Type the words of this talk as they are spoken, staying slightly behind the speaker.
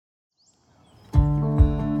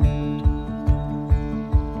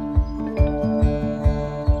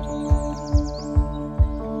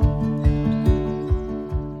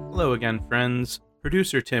Hello again, friends.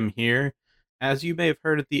 Producer Tim here. As you may have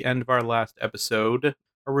heard at the end of our last episode,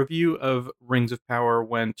 our review of Rings of Power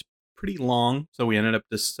went pretty long, so we ended up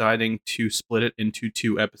deciding to split it into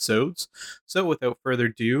 2 episodes. So without further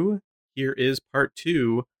ado, here is part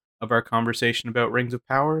 2 of our conversation about Rings of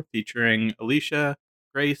Power, featuring Alicia,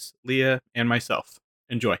 Grace, Leah, and myself.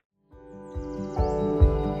 Enjoy.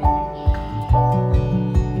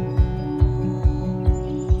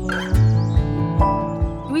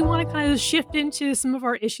 We want to kind of shift into some of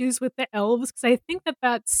our issues with the elves, because I think that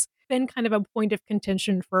that's been kind of a point of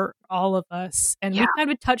contention for all of us, and we kind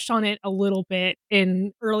of touched on it a little bit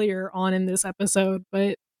in earlier on in this episode.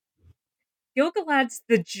 But Gil-galad's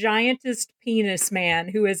the giantest penis man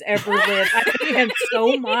who has ever lived. I hate him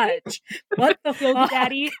so much. What the fuck,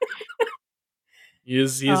 Daddy? He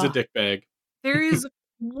is a dickbag. There is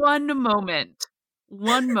one moment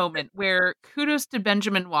where kudos to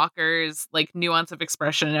Benjamin Walker's like nuance of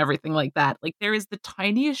expression and everything like that. Like there is the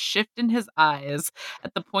tiniest shift in his eyes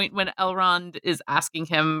at the point when Elrond is asking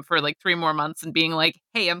him for like 3 more months and being like,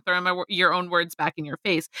 "Hey, I'm throwing your own words back in your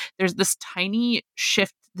face." There's this tiny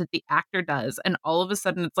shift that the actor does, and all of a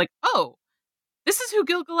sudden it's like, oh, this is who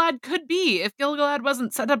Gil-galad could be if Gil-galad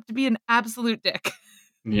wasn't set up to be an absolute dick.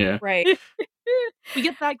 Yeah. Right. We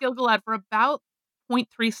get that Gil-galad for about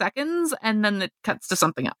 0.3 seconds, and then it cuts to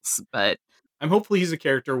something else. But I'm hopeful he's a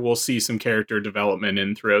character we'll see some character development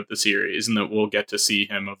in throughout the series, and that we'll get to see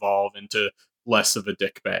him evolve into less of a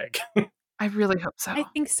dickbag. I really hope so. I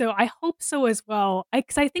think so. I hope so as well.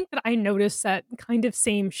 Because I think that I noticed that kind of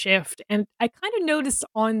same shift, and I kind of noticed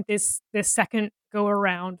on this second go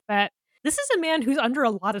around that this is a man who's under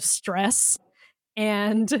a lot of stress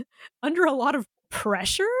and under a lot of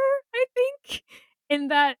pressure, I think, in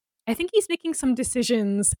that I think he's making some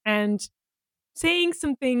decisions and saying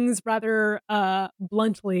some things rather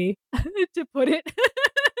bluntly, to put it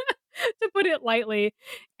lightly.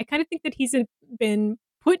 I kind of think that he's been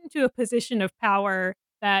put into a position of power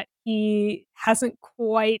that he hasn't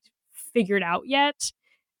quite figured out yet.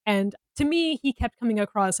 And to me, he kept coming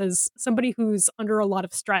across as somebody who's under a lot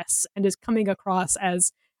of stress and is coming across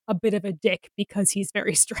as a bit of a dick because he's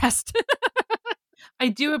very stressed. I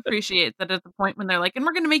do appreciate that at the point when they're like, and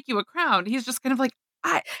we're going to make you a crown, he's just kind of like,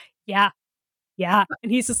 Yeah.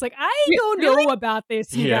 And he's just like, I don't know about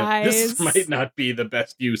this, you guys. This might not be the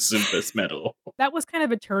best use of this medal. That was kind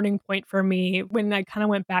of a turning point for me when I kind of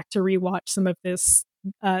went back to rewatch some of these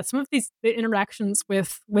the interactions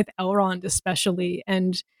with Elrond especially,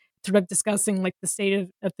 and sort of discussing like the state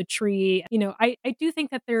of the tree. You know, I do think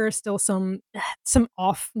that there are still some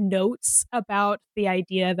off notes about the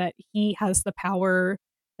idea that he has the power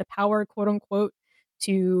quote unquote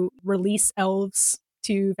to release elves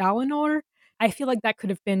to Valinor. I feel like that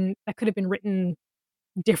could have been written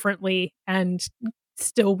differently and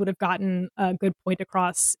still would have gotten a good point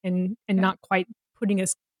across, and not quite putting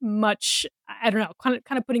as much, I don't know, kind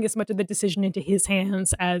of putting as much of the decision into his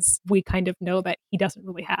hands as we kind of know that he doesn't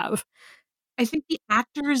really have. I think the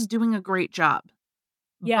actor is doing a great job.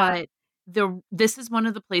 Yeah. But this is one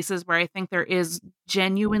of the places where I think there is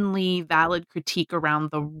genuinely valid critique around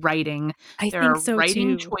the writing. There are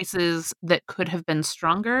writing choices that could have been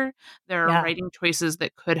stronger. There are writing choices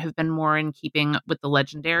that could have been more in keeping with the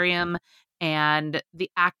Legendarium, and the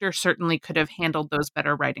actor certainly could have handled those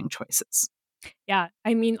better writing choices. Yeah,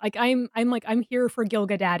 I mean, like I'm here for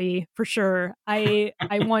Gil-gadaddy for sure. I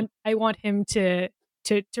want him to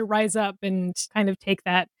rise up and kind of take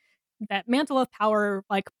that mantle of power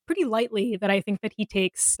like pretty lightly that I think that he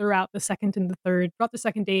takes throughout the second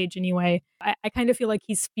age anyway. I kind of feel like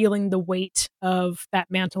he's feeling the weight of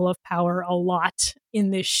that mantle of power a lot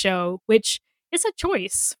in this show, which is a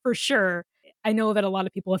choice for sure. I know that a lot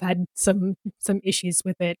of people have had some issues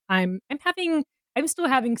with it. I'm still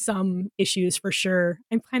having some issues for sure.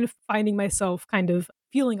 I'm kind of finding myself kind of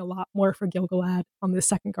feeling a lot more for Gil-galad on this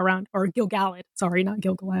second go round, or Gil-galad. Sorry, not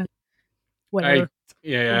Gil-galad. Whatever.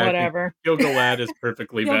 Whatever. Gil-galad is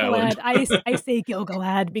perfectly valid. I say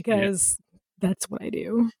Gil-galad because that's what I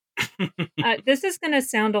do. This is going to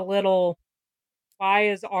sound a little, why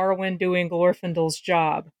is Arwen doing Glorfindel's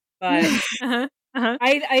job? But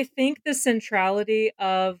I think the centrality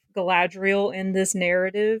of Galadriel in this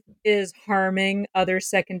narrative is harming other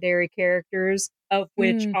secondary characters, of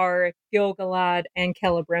which are Gil-galad and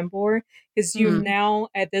Celebrimbor, because you've now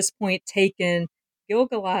at this point taken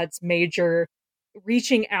Gil-galad's major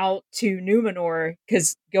reaching out to Numenor,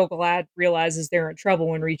 because Gil-galad realizes they're in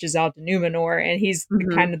trouble and reaches out to Numenor, and he's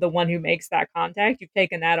kind of the one who makes that contact. You've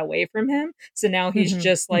taken that away from him, so now he's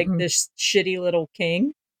just like this shitty little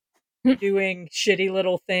king doing shitty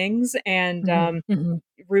little things and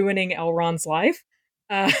ruining Elrond's life.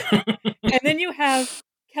 And then you have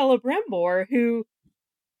Celebrimbor, who,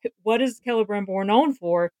 what is Celebrimbor known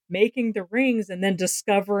for? Making the rings and then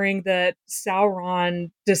discovering that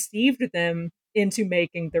Sauron deceived them into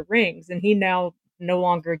making the rings. And he now no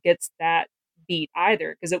longer gets that beat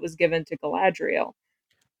either because it was given to Galadriel.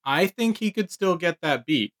 I think he could still get that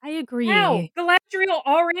beat. I agree. How? Galadriel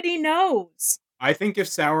already knows. I think if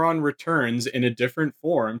Sauron returns in a different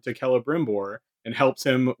form to Celebrimbor and helps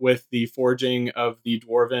him with the forging of the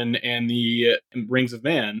Dwarven and the Rings of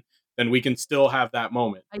Man, then we can still have that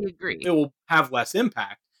moment. I agree. It will have less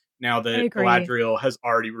impact now that Galadriel has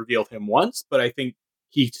already revealed him once, but I think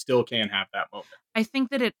he still can have that moment. I think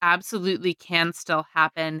that it absolutely can still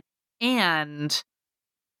happen, and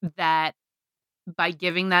that by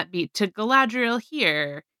giving that beat to Galadriel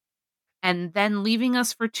here, and then leaving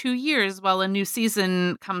us for 2 years while a new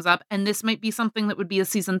season comes up, and this might be something that would be a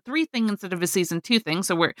season 3 thing instead of a season 2 thing,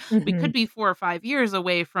 so we could be 4 or 5 years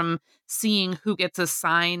away from seeing who gets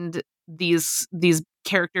assigned these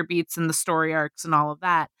character beats and the story arcs and all of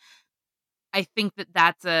that. I think that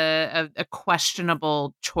that's a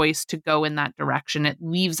questionable choice to go in that direction. It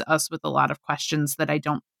leaves us with a lot of questions that I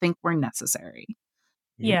don't think were necessary.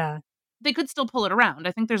 Yeah. They could still pull it around.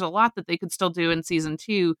 I think there's a lot that they could still do in season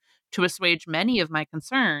 2 to assuage many of my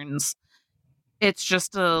concerns. It's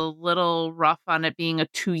just a little rough on it being a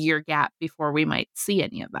 2-year gap before we might see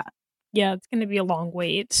any of that. Yeah, it's going to be a long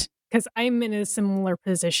wait because I'm in a similar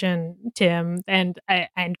position, Tim and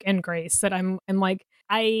Grace, that I'm like,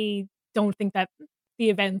 I don't think that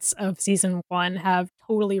the events of season 1 have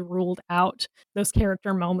totally ruled out those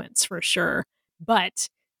character moments for sure, but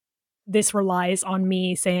this relies on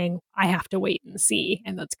me saying I have to wait and see,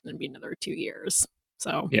 and that's going to be another 2 years.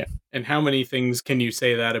 So yeah, and how many things can you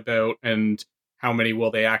say that about, and how many will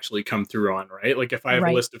they actually come through on, right? Like if I have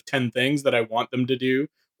a list of 10 things that I want them to do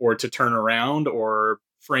or to turn around or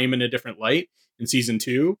frame in a different light in season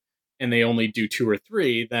 2, and they only do 2 or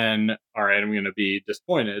 3, then all right, I'm going to be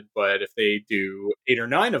disappointed. But if they do 8 or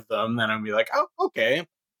 9 of them, then I'll be like, oh, okay.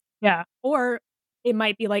 Yeah, or it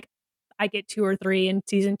might be like I get 2 or 3 in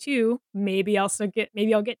season 2. Maybe I'll get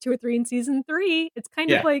 2 or 3 in season 3. It's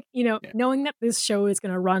kind of like, knowing that this show is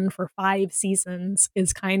going to run for 5 seasons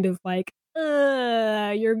is kind of like,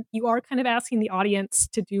 you are kind of asking the audience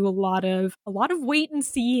to do a lot of wait and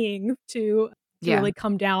seeing to really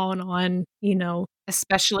come down on,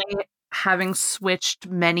 especially having switched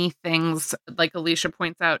many things, like Alicia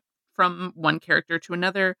points out, from one character to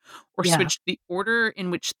another, or switched the order in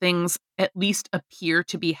which things at least appear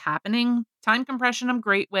to be happening. Time compression I'm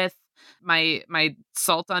great with. My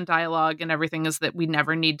salt on dialogue and everything is that we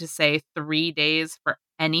never need to say 3 days for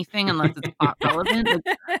anything unless it's plot relevant.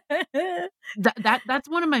 That's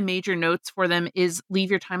one of my major notes for them, is leave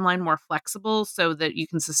your timeline more flexible so that you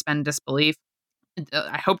can suspend disbelief.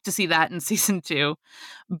 I hope to see that in season 2,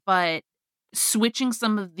 but switching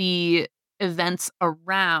some of the events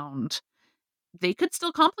around, they could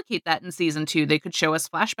still complicate that in season 2. They could show us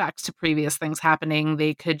flashbacks to previous things happening.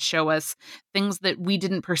 They could show us things that we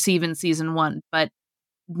didn't perceive in season 1, but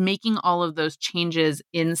making all of those changes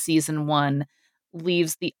in season 1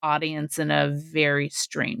 leaves the audience in a very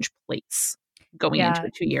strange place going into a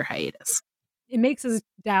 2-year hiatus. It makes us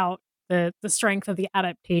doubt the strength of the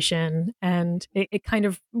adaptation, and it kind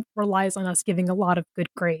of relies on us giving a lot of good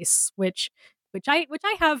grace, which I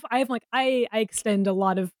have. I extend a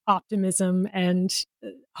lot of optimism and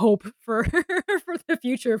hope for for the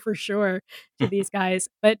future for sure to these guys,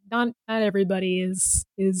 but not everybody is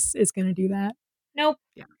going to do that. Nope.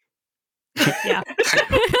 Yeah.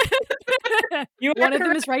 One of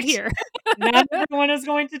them is right here. Not everyone is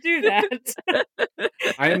going to do that.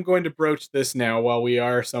 I am going to broach this now while we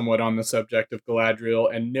are somewhat on the subject of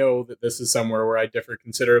Galadriel, and know that this is somewhere where I differ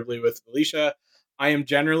considerably with Alicia. I am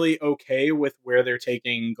generally okay with where they're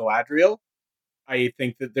taking Galadriel. I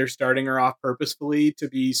think that they're starting her off purposefully to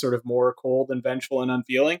be sort of more cold and vengeful and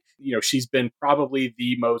unfeeling. She's been probably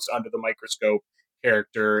the most under the microscope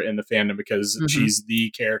character in the fandom because she's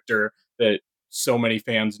the character that so many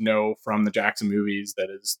fans know from the Jackson movies that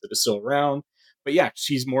is still around. But yeah,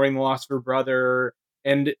 she's mourning the loss of her brother,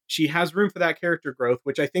 and she has room for that character growth,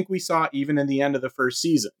 which I think we saw even in the end of the first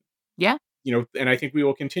season. Yeah. And I think we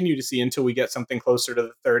will continue to see until we get something closer to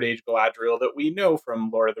the Third Age Galadriel that we know from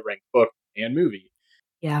Lord of the Rings book and movie.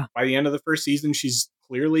 Yeah. By the end of the first season, she's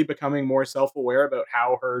clearly becoming more self-aware about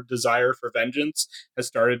how her desire for vengeance has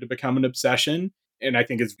started to become an obsession. And I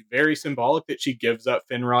think it's very symbolic that she gives up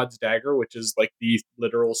Finrod's dagger, which is like the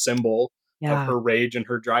literal symbol of her rage and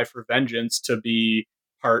her drive for vengeance, to be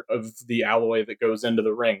part of the alloy that goes into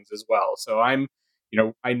the rings as well. So I'm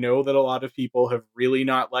I know that a lot of people have really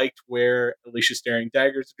not liked where Alicia's staring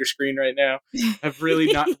daggers at your screen right now. Have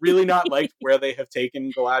really not liked where they have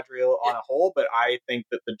taken Galadriel on a whole, but I think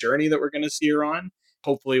that the journey that we're going to see her on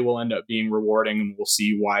hopefully will end up being rewarding, and we'll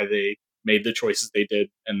see why they made the choices they did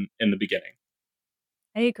in the beginning.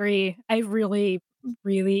 I agree. I really,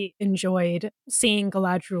 really enjoyed seeing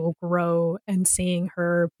Galadriel grow and seeing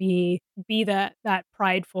her be that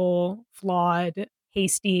prideful, flawed,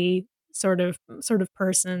 hasty sort of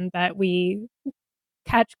person that we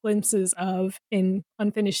catch glimpses of in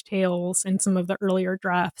Unfinished Tales and some of the earlier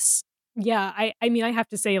drafts. Yeah, I mean, I have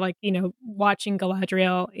to say, like, watching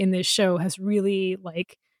Galadriel in this show has really,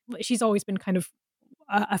 like, she's always been kind of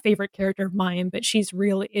a favorite character of mine, but it's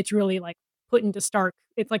really like put into stark.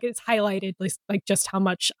 It's like it's highlighted like just how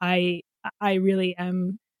much I really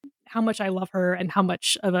am, how much I love her, and how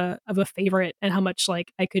much of a favorite, and how much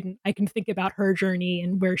like I can think about her journey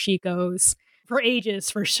and where she goes for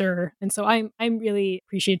ages for sure. And so I'm really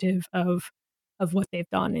appreciative of what they've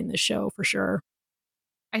done in the show for sure.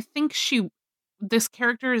 I think this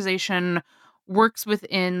characterization works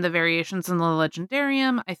within the variations in the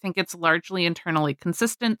Legendarium. I think it's largely internally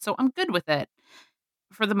consistent, so I'm good with it.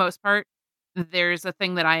 For the most part, there's a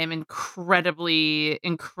thing that I am incredibly,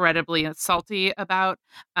 incredibly salty about,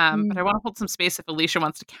 but I want to hold some space if Alicia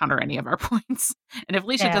wants to counter any of our points. And if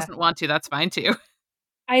Alicia doesn't want to, that's fine too.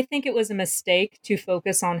 I think it was a mistake to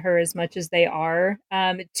focus on her as much as they are,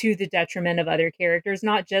 to the detriment of other characters,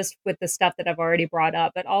 not just with the stuff that I've already brought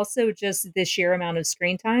up, but also just the sheer amount of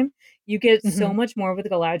screen time. You get so much more with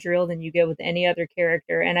Galadriel than you get with any other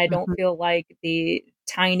character, and I don't feel like the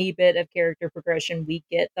tiny bit of character progression we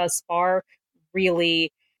get thus far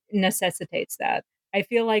really necessitates that. I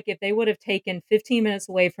feel like if they would have taken 15 minutes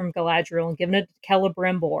away from Galadriel and given it to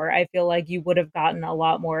Celebrimbor, I feel like you would have gotten a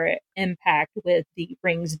lot more impact with the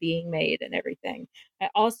rings being made and everything.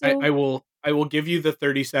 I will give you the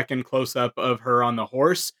 30-second close-up of her on the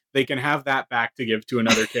horse. They can have that back to give to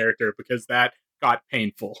another character because that got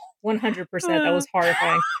painful. 100%. That was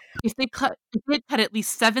horrifying. If they cut at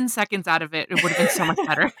least 7 seconds out of it, it would have been so much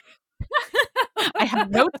better. I have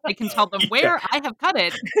notes. I can tell them where I have cut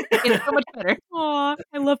it. It's so much better. Aw,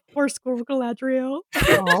 I love Horse Girl Galadriel.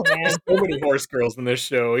 Oh man, so many horse girls in this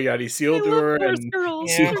show. You got Isildur and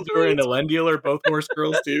Isildur and Elendil are both horse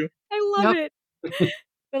girls too. I love it.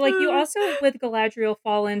 But like you also with Galadriel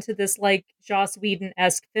fall into this like Joss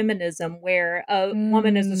Whedon-esque feminism where a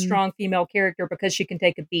woman is a strong female character because she can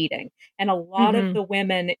take a beating. And a lot of the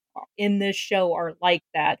women in this show are like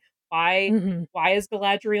that. Why is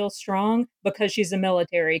Galadriel strong? Because she's a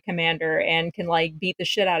military commander and can like beat the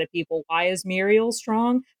shit out of people. Why is Muriel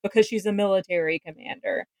strong? Because she's a military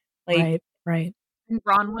commander. Like right. And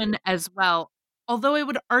Bronwyn as well. Although I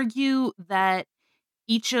would argue that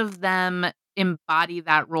each of them embody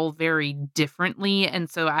that role very differently, and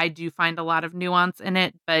so I do find a lot of nuance in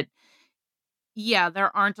it, but yeah,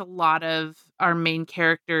 there aren't a lot of our main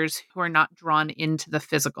characters who are not drawn into the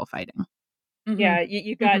physical fighting. Yeah,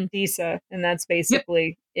 you got Disa, and that's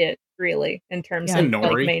basically it, really, in terms of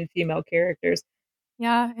like main female characters.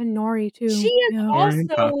 Yeah, and Nori too. She is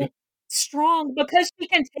also strong because she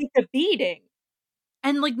can take a beating.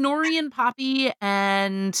 And like Nori and Poppy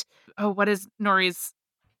and what is Nori's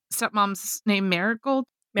stepmom's name? Marigold?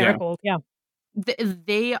 Marigold, yeah.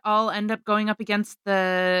 They all end up going up against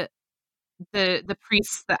the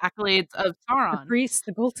priests, the acolytes of Sauron. The priests,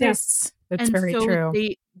 the cultists. Yeah. That's very true.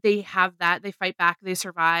 They have that. They fight back. They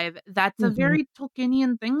survive. That's a very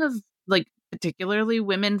Tolkienian thing of like particularly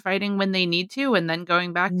women fighting when they need to and then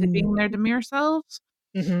going back to being their demure selves.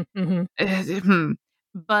 But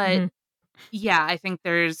yeah, I think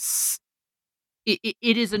there's it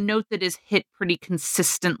is a note that is hit pretty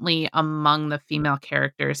consistently among the female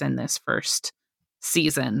characters in this first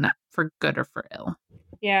season, for good or for ill.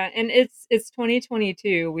 Yeah, and it's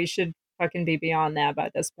 2022. We should fucking be beyond that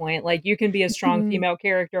by this point. Like, you can be a strong female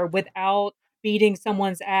character without beating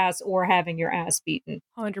someone's ass or having your ass beaten.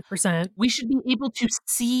 100%. We should be able to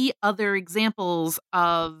see other examples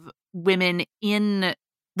of women in,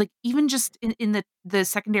 like, even just in the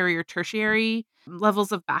secondary or tertiary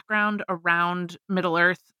levels of background around Middle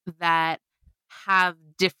Earth that have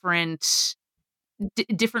different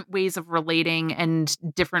ways of relating and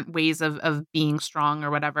different ways of being strong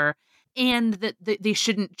or whatever, and that they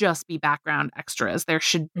shouldn't just be background extras. There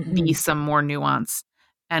should be some more nuance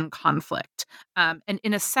and conflict. And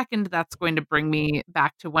in a second, that's going to bring me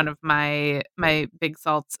back to one of my big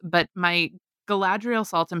salts, but my Galadriel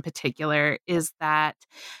salt in particular is that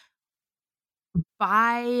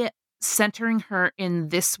by centering her in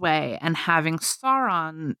this way and having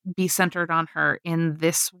Sauron be centered on her in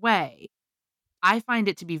this way, I find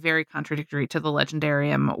it to be very contradictory to the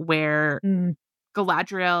Legendarium, where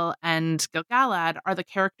Galadriel and Gil-galad are the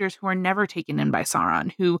characters who are never taken in by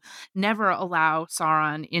Sauron, who never allow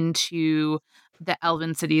Sauron into the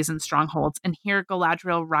elven cities and strongholds. And here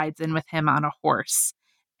Galadriel rides in with him on a horse.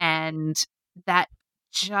 And that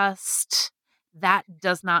that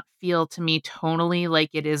does not feel to me tonally like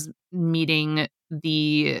it is meeting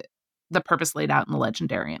the purpose laid out in the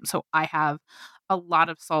Legendarium. So I have a lot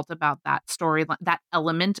of salt about that storyline, that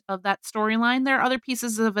element of that storyline. There are other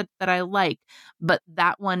pieces of it that I like, but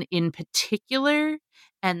that one in particular,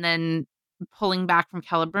 and then pulling back from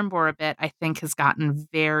Celebrimbor a bit, I think has gotten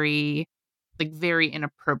very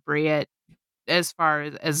inappropriate as far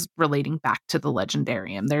as relating back to the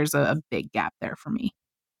Legendarium. There's a big gap there for me.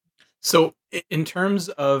 So in terms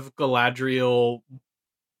of Galadriel,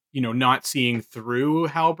 not seeing through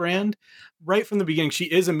Halbrand, right from the beginning, she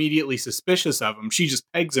is immediately suspicious of him. She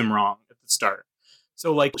just pegs him wrong at the start.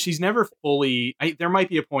 So, like, she's never fully... there might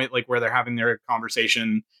be a point, like, where they're having their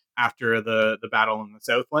conversation after the battle in the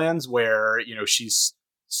Southlands where, she's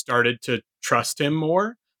started to trust him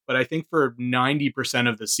more. But I think for 90%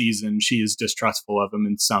 of the season, she is distrustful of him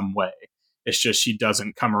in some way. It's just she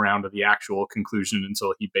doesn't come around to the actual conclusion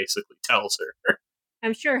until he basically tells her.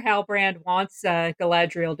 I'm sure Halbrand wants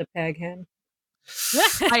Galadriel to peg him.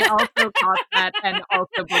 I also thought that and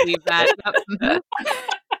also believe that.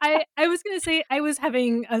 I was going to say I was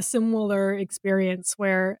having a similar experience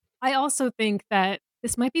where I also think that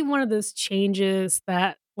this might be one of those changes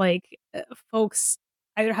that folks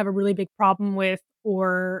either have a really big problem with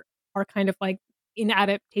or are kind of like in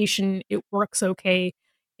adaptation, it works okay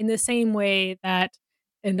in the same way that,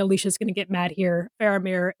 and Alicia's going to get mad here,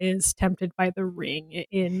 Faramir is tempted by the ring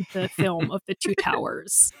in the film of the Two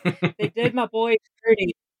Towers. They did my boy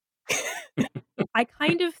dirty. I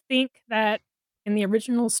kind of think that in the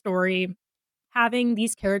original story, having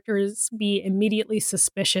these characters be immediately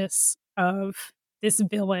suspicious of this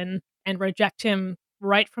villain and reject him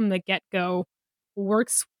right from the get-go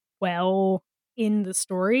works well in the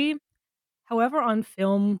story. However, on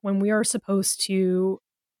film, when we are supposed to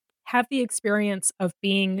have the experience of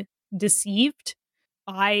being deceived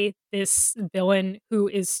by this villain who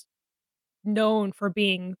is known for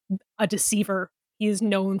being a deceiver, he is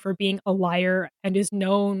known for being a liar and is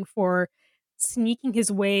known for sneaking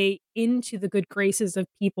his way into the good graces of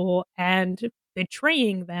people and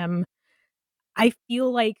betraying them. I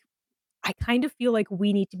kind of feel like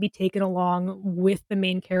we need to be taken along with the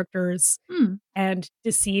main characters and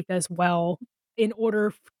deceived as well in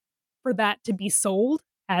order for that to be sold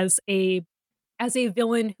as a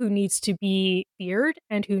villain who needs to be feared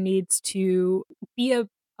and who needs to be a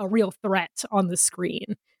real threat on the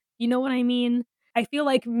screen. You know what I mean? I feel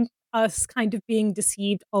like us kind of being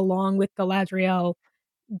deceived along with Galadriel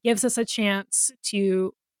gives us a chance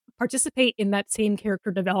to participate in that same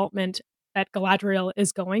character development that Galadriel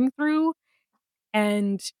is going through.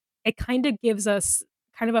 And it kind of gives us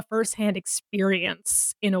kind of a firsthand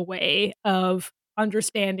experience in a way of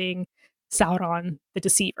understanding Sauron, the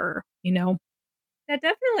deceiver, That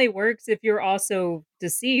definitely works if you're also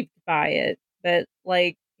deceived by it. But,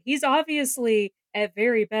 he's obviously, at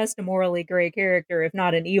very best, a morally gray character, if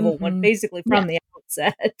not an evil one, basically from the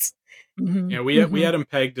outset. Yeah, we had him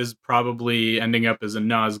pegged as probably ending up as a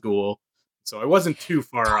Nazgul, so I wasn't too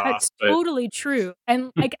far off. That's totally true,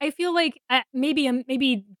 and I feel like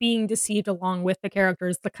maybe being deceived along with the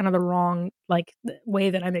characters the kind of the wrong way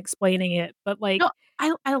that I'm explaining it, but no,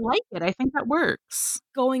 I like it. I think that works.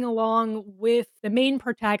 Going along with the main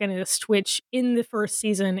protagonist, which in the first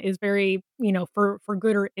season is very for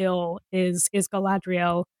good or ill is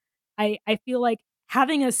Galadriel. I feel like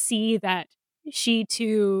having us see that she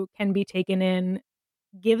too can be taken in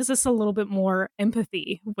gives us a little bit more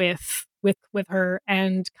empathy with her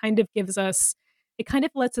and kind of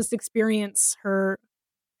lets us experience her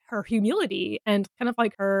humility and kind of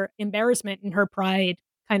like her embarrassment and her pride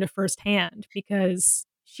kind of firsthand, because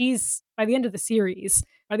she's by the end of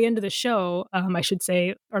the show, I should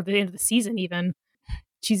say, or the end of the season even,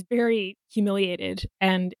 she's very humiliated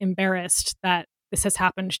and embarrassed that this has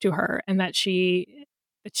happened to her and that she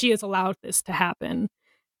has allowed this to happen.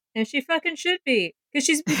 And she fucking should be, because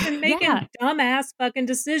she's been making dumbass fucking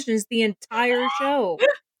decisions the entire show.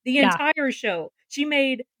 The entire show. She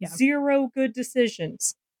made zero good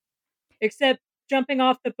decisions. Except jumping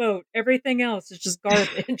off the boat. Everything else is just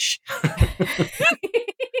garbage.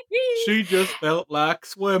 She just felt like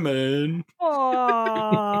swimming.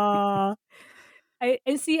 Aww.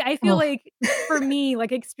 I feel like for me,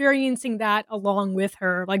 experiencing that along with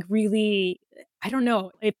her, really, I don't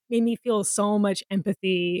know, it made me feel so much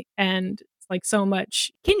empathy, and it's like so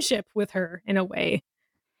much kinship with her in a way.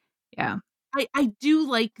 Yeah. I do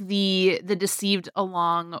like the deceived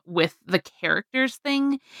along with the characters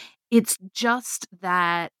thing. It's just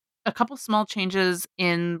that a couple small changes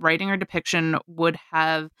in writing or depiction would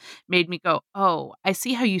have made me go, "Oh, I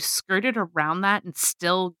see how you skirted around that and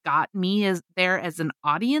still got me as an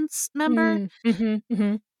audience member."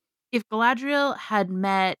 Mm-hmm. If Galadriel had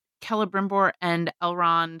met Celebrimbor and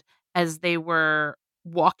Elrond as they were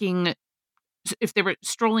walking, if they were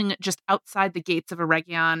strolling just outside the gates of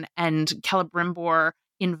Eregion and Celebrimbor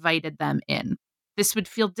invited them in, this would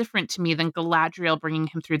feel different to me than Galadriel bringing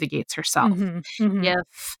him through the gates herself. Mm-hmm.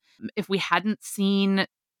 If we hadn't seen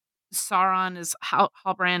Sauron as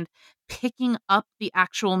Halbrand picking up the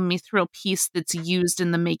actual mithril piece that's used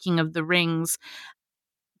in the making of the rings.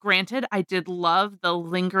 Granted, I did love the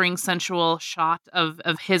lingering sensual shot of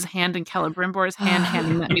his hand and Celebrimbor's hand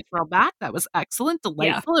handing that mithril back. That was excellent,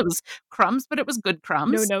 delightful. It was crumbs, but it was good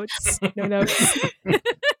crumbs. No notes.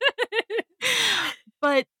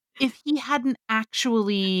 But if he hadn't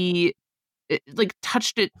actually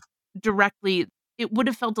touched it directly, it would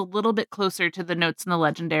have felt a little bit closer to the notes in the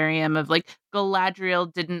Legendarium of like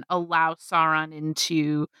Galadriel didn't allow Sauron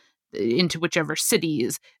into whichever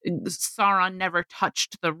cities. Sauron never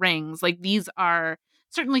touched the rings. Like these are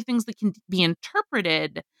certainly things that can be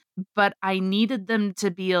interpreted, but I needed them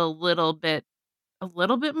to be a little bit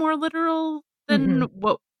more literal than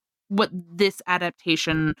what this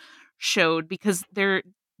adaptation showed, because they're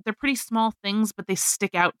pretty small things, but they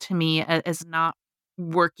stick out to me as not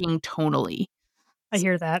working tonally. I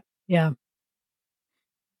hear that. Yeah.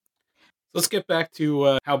 Let's get back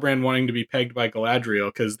to Halbrand wanting to be pegged by Galadriel,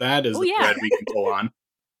 because that is the thread we can pull on.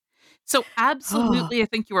 So absolutely, I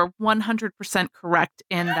think you are 100% correct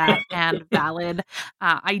in that and valid.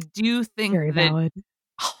 I do think Very valid.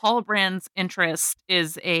 Halbrand's interest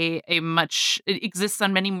is it exists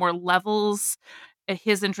on many more levels.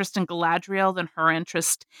 His interest in Galadriel than her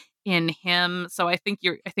interest in him. So I think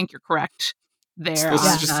you're correct there.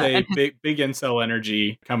 Let's just say big incel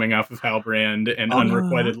energy coming off of Halbrand and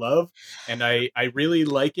unrequited love. And I really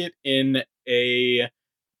like it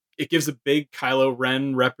it gives a big Kylo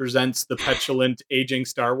Ren represents the petulant aging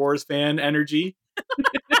Star Wars fan energy.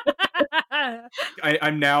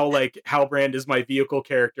 I'm now like, Halbrand is my vehicle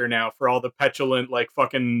character now for all the petulant like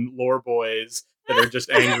fucking lore boys that are just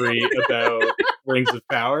angry about Rings of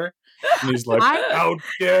Power. And he's like, how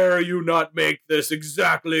dare you not make this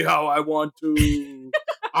exactly how I want to?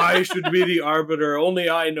 I should be the arbiter. Only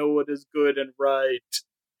I know what is good and right.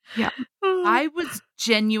 Yeah. I was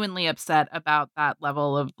genuinely upset about that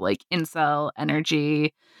level of like incel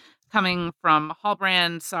energy coming from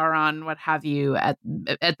Halbrand, Sauron, what have you, at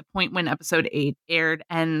the point when episode 8 aired,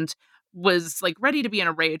 and was like ready to be in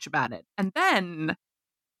a rage about it. And then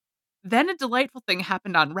a delightful thing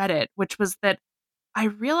happened on Reddit, which was that I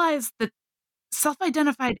realized that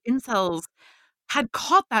self-identified incels had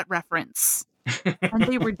caught that reference and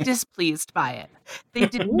they were displeased by it. They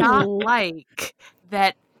did not like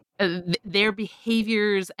that their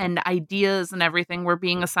behaviors and ideas and everything were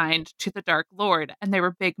being assigned to the Dark Lord, and they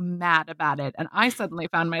were big mad about it. And I suddenly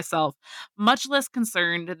found myself much less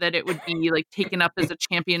concerned that it would be like taken up as a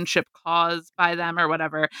championship cause by them or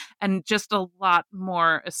whatever, and just a lot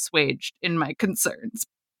more assuaged in my concerns.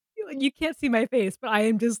 You can't see my face, but I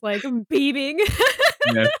am just like beaming.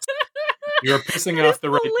 Yes. You're pissing off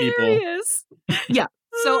the right people. Yeah.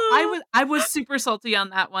 So I was super salty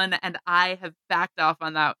on that one, and I have backed off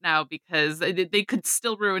on that now because they could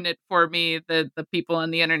still ruin it for me, the people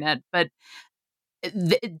on the internet. But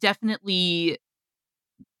definitely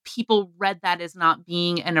people read that as not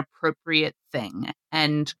being an appropriate thing,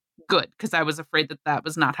 and good, because I was afraid that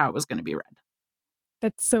was not how it was going to be read.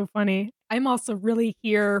 That's so funny. I'm also really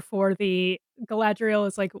here for the Galadriel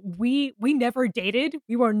is like, we never dated.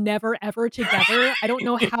 We were never ever together. I don't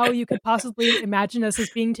know how you could possibly imagine us as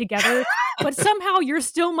being together, but somehow you're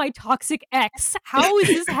still my toxic ex. How is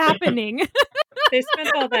this happening? They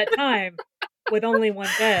spent all that time with only one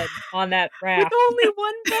bed on that raft. With only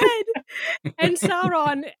one bed. And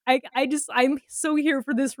Sauron, I'm so here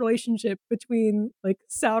for this relationship between like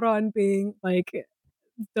Sauron being like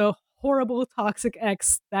the horrible toxic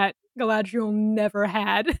ex that Galadriel never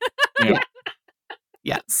had. Yeah.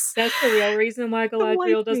 Yes. That's the real reason why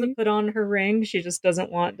Galadriel doesn't put on her ring. She just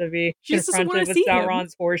doesn't want to be confronted with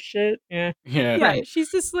Sauron's horse shit. Yeah. Right. She's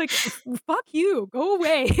just like, fuck you, go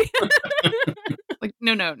away. Like,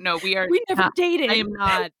 no, we never dated. I am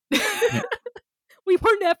not. We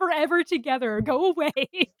were never ever together. Go away.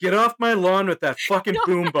 Get off my lawn with that fucking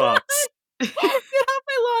boombox. Get off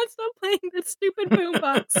my lawn, stop playing that stupid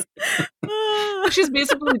boombox. like she's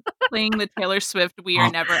basically playing the Taylor Swift "We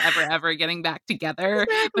Are Never Ever Ever Getting Back Together,"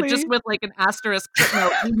 but just with like an asterisk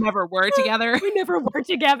footnote. We never were together. We never were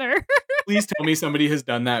together. Please tell me somebody has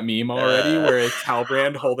done that meme already, where it's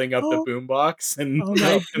Halbrand holding up the boombox and oh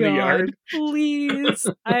my in the yard. Please,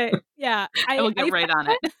 I will get right on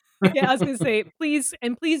it. Yeah, I was gonna say, please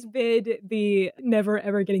bid the never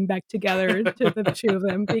ever getting back together to the two of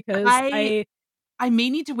them, because I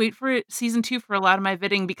may need to wait for season 2 for a lot of my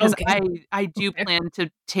bidding, because I do plan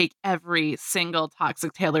to take every single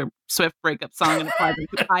toxic Taylor Swift breakup song and apply them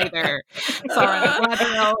to either Sauron and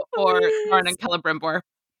Galadriel or Sauron and Celebrimbor.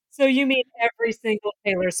 So you mean every single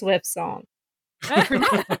Taylor Swift song? Basically.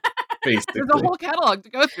 There's a whole catalog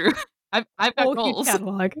to go through. I've got goals.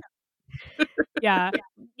 Catalog.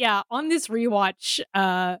 Yeah. On this rewatch,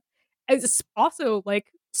 it's also like,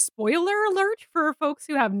 spoiler alert for folks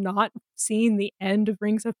who have not seen the end of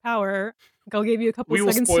Rings of Power. I'll give you a couple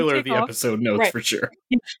seconds. We will spoiler the episode notes for sure.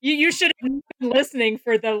 You should have been listening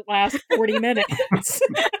for the last 40 minutes.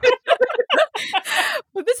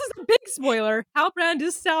 But this is a big spoiler. Halbrand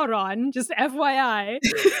is Sauron, just FYI.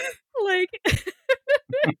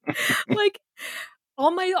 like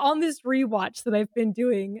on this rewatch that I've been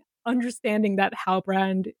doing, understanding that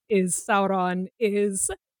Halbrand is Sauron is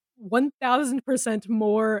 1000%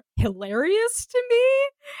 more hilarious to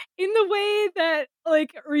me, in the way that,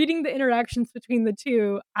 like, reading the interactions between the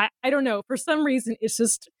two, I don't know, for some reason it's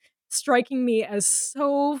just striking me as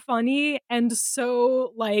so funny, and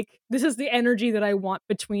so, like, this is the energy that I want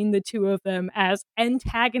between the two of them as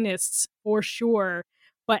antagonists for sure,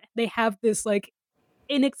 but they have this, like,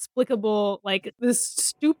 inexplicable, like, this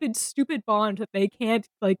stupid bond that they can't,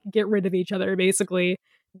 like, get rid of each other, basically.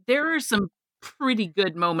 There are some pretty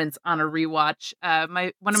good moments on a rewatch.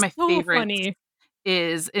 One of my favorites funny.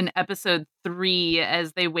 is in episode 3,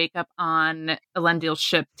 as they wake up on Elendil's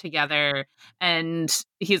ship together, and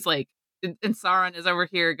he's like, and Sauron is over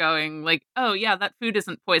here going like, "Oh yeah, that food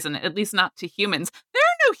isn't poison, at least not to humans." There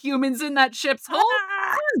are no humans in that ship's hull.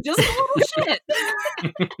 Just a little shit.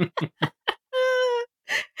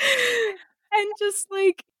 And just,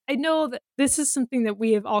 like, I know that this is something that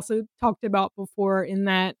we have also talked about before, in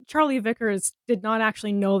that Charlie Vickers did not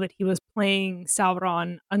actually know that he was playing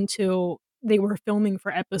Sauron until they were filming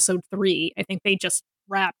for episode 3. I think they just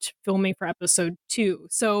wrapped filming for episode 2.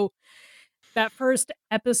 So that first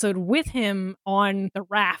episode with him on the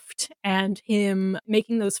raft, and him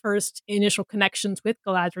making those first initial connections with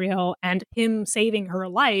Galadriel, and him saving her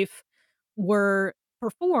life, were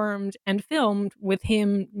performed and filmed with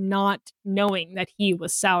him not knowing that he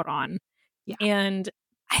was Sauron. Yeah. And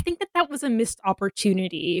I think that was a missed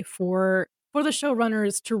opportunity for the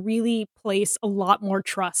showrunners to really place a lot more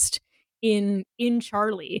trust in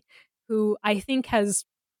Charlie, who I think has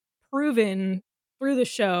proven through the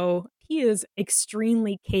show he is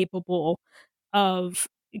extremely capable of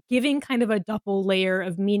giving kind of a double layer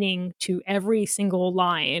of meaning to every single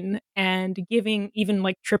line, and giving even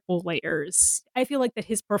like triple layers. I feel like that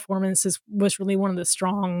his performance was really one of the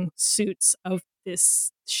strong suits of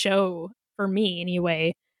this show, for me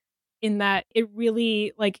anyway, in that it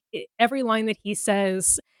really, like, every line that he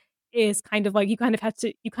says is kind of like, you kind of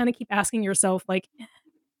keep asking yourself, like,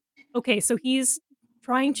 okay, so he's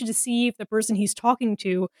trying to deceive the person he's talking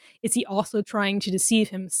to. Is he also trying to deceive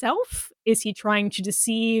himself? Is he trying to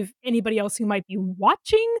deceive anybody else who might be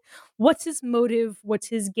watching? What's his motive? What's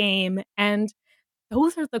his game? And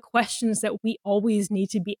those are the questions that we always need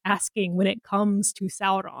to be asking when it comes to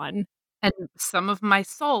Sauron. And some of my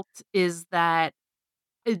salt is that,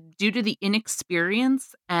 due to the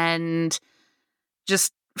inexperience and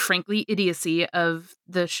just frankly idiocy of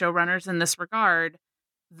the showrunners in this regard,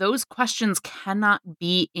 those questions cannot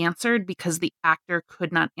be answered because the actor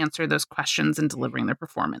could not answer those questions in delivering their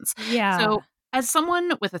performance. Yeah. So as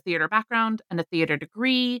someone with a theater background and a theater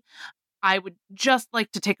degree, I would just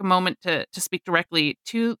like to take a moment to speak directly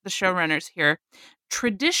to the showrunners here.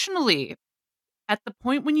 Traditionally, at the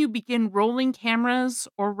point when you begin rolling cameras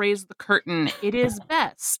or raise the curtain, it is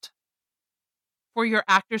best for your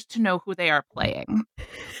actors to know who they are playing.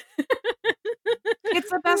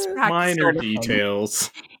 It's a best practice. Minor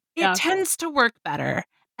details. It tends to work better.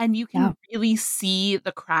 And you can really see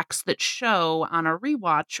the cracks that show on a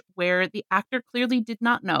rewatch where the actor clearly did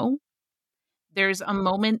not know. There's a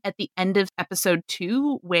moment at the end of episode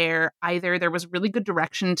 2 where either there was really good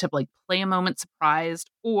direction to like play a moment surprised,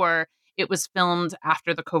 or it was filmed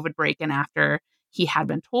after the COVID break and after he had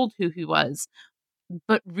been told who he was.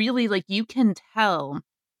 But really, like, you can tell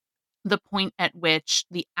the point at which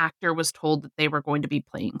the actor was told that they were going to be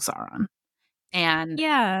playing Sauron. And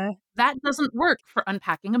that doesn't work for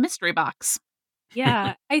unpacking a mystery box.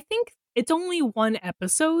 Yeah, I think it's only one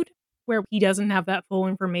episode where he doesn't have that full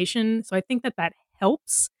information, so I think that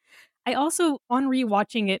helps. I also, on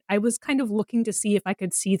rewatching it, I was kind of looking to see if I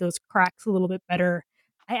could see those cracks a little bit better.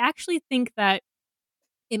 I actually think that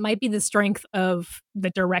it might be the strength of the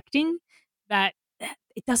directing that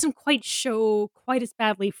it doesn't quite show quite as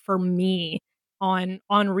badly for me on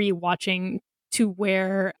rewatching, to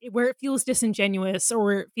where it feels disingenuous, or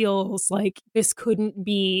where it feels like this couldn't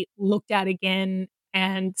be looked at again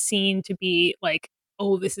and seen to be like,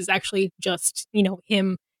 oh, this is actually just,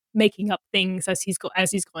 him making up things as he's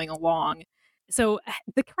going along. So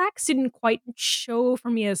the cracks didn't quite show for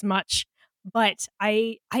me as much, but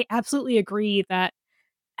I absolutely agree that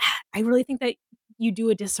I really think that you do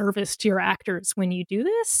a disservice to your actors when you do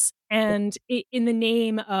this. And in the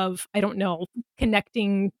name of, I don't know,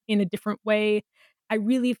 connecting in a different way, I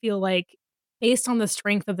really feel like, based on the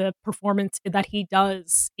strength of the performance that he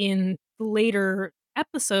does in the later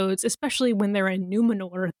episodes, especially when they're in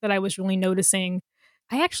Numenor, that I was really noticing,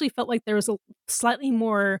 I actually felt like there were slightly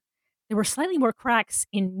more cracks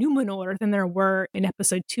in Numenor than there were in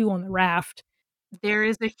episode 2 on the raft. There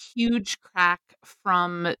is a huge crack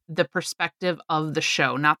from the perspective of the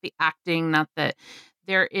show, not the acting, not the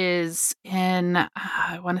there is in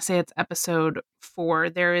I want to say it's episode 4,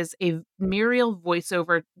 there is a Muriel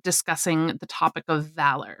voiceover discussing the topic of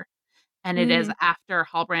valor. And it is after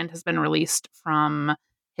Halbrand has been released from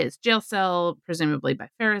his jail cell, presumably by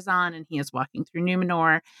Pharazôn, and he is walking through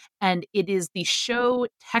Numenor. And it is the show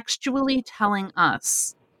textually telling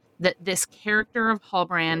us that this character of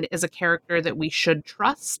Halbrand is a character that we should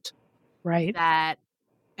trust, Right. that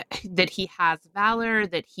he has valor,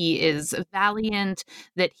 that he is valiant,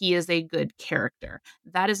 that he is a good character.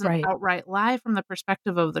 That is an Right. outright lie from the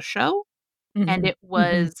perspective of the show. And Mhm. it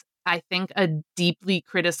was, I think, a deeply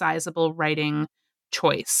criticizable writing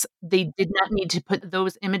choice. They did not need to put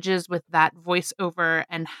those images with that voiceover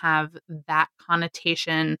and have that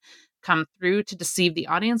connotation come through to deceive the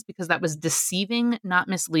audience, because that was deceiving, not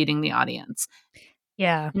misleading the audience.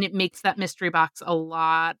 Yeah. And it makes that mystery box a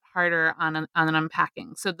lot harder on an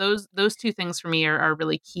unpacking. So those two things for me are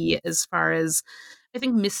really key, as far as, I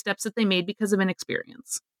think, missteps that they made because of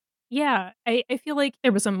inexperience. Yeah, I feel like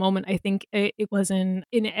there was a moment, I think it was in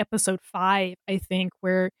episode 5, I think,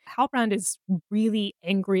 where Halbrand is really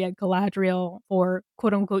angry at Galadriel for,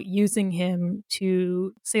 quote unquote, using him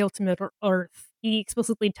to sail to Middle Earth. He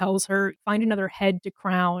explicitly tells her, find another head to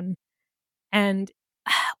crown. And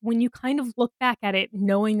when you kind of look back at it,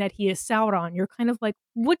 knowing that he is Sauron, you're kind of like,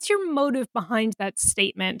 what's your motive behind that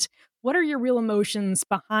statement? What are your real emotions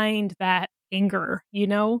behind that anger, you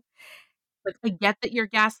know? Like, I get that you're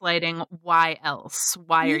gaslighting. Why else?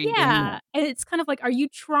 Why are you doing Yeah, that? and it's kind of like, are you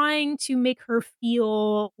trying to make her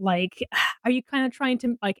feel like, are you kind of trying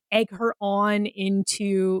to, like, egg her on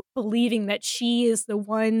into believing that she is the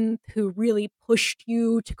one who really pushed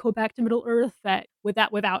you to go back to Middle Earth, that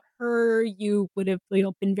without her, you would have,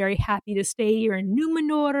 been very happy to stay here in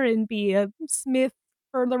Numenor and be a smith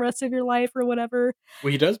for the rest of your life or whatever?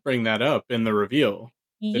 Well, he does bring that up in the reveal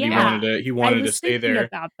that Yeah, he I wanted to was stay thinking there.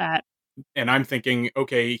 about that. And I'm thinking,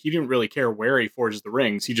 okay, he didn't really care where he forged the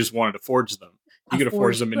rings. He just wanted to forge them. He A could have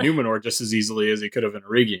forged forge them in Numenor just as easily as he could have in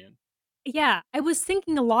Eregion. Yeah, I was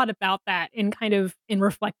thinking a lot about that, and kind of in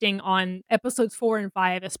reflecting on episodes 4 and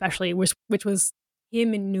 5, especially, which was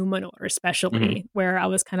him in Numenor, especially, where I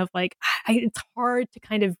was kind of like, it's hard to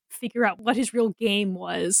kind of figure out what his real game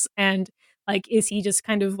was, and like, is he just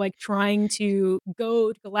kind of like trying to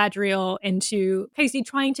go to Galadriel is he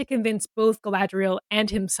trying to convince both Galadriel and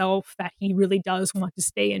himself that he really does want to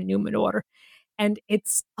stay in Numenor? And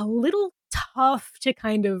it's a little tough to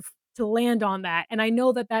kind of to land on that. And I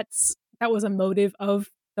know that was a motive of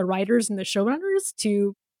the writers and the showrunners,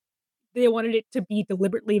 they wanted it to be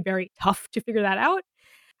deliberately very tough to figure that out.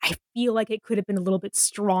 I feel like it could have been a little bit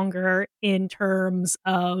stronger in terms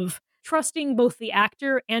of trusting both the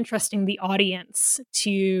actor and trusting the audience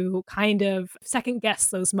to kind of second guess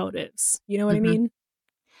those motives. You know what I Mhm. mean?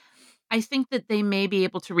 I think that they may be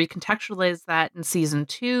able to recontextualize that in season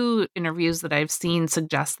 2. Interviews that I've seen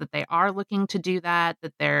suggest that they are looking to do that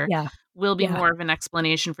there Yeah. will be Yeah. more of an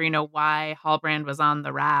explanation for, why Halbrand was on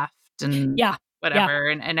the raft and Yeah. Yeah. whatever.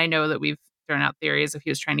 And I know that we've thrown out theories if he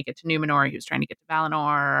was trying to get to Numenor, he was trying to get to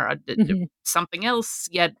Valinor, or Mhm. something else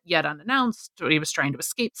yet unannounced, or he was trying to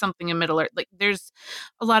escape something in Middle Earth. Like, there's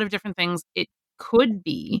a lot of different things it could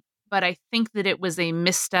be, but I think that it was a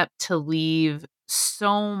misstep to leave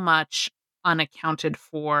so much unaccounted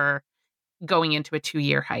for going into a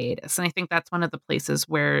 2-year hiatus. And I think that's one of the places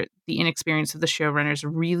where the inexperience of the showrunners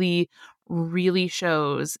really really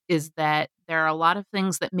shows is that there are a lot of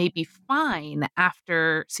things that may be fine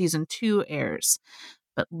after season 2 airs,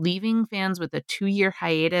 but leaving fans with a 2-year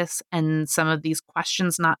hiatus and some of these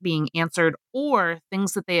questions not being answered, or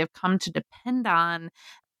things that they have come to depend on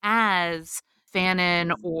as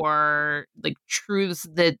fanon or like truths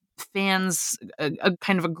that fans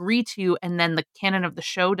kind of agree to, and then the canon of the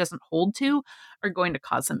show doesn't hold to, are going to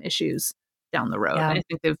cause some issues down the road. Yeah. I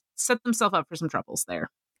think they've set themselves up for some troubles there.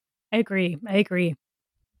 I agree.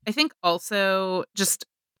 I think also just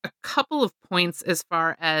a couple of points as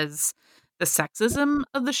far as the sexism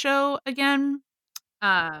of the show again.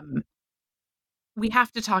 We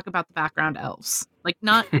have to talk about the background elves. Like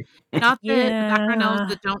not the background elves Yeah.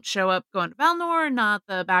 that don't show up going to Valnor, not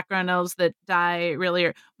the background elves that die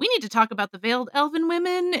really. We need to talk about the veiled elven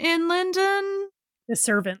women in Linden. The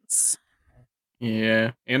servants.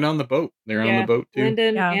 Yeah, and on the boat. They're on the boat too.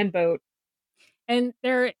 Linden Yeah. and boat. And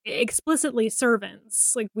they're explicitly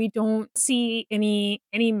servants. Like, we don't see any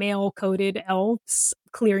male coded elves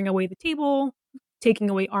clearing away the table, taking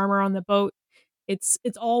away armor on the boat. It's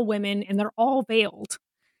all women, and they're all veiled.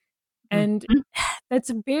 And Mhm. that's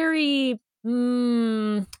very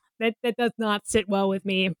that does not sit well with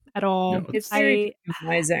me at all. No, It's very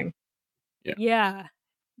dehumanizing. Yeah.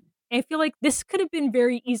 I feel like this could have been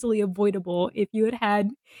very easily avoidable if you'd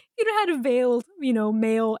had a veiled,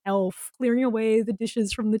 male elf clearing away the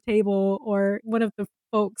dishes from the table, or one of the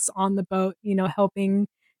folks on the boat, helping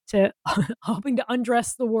to helping to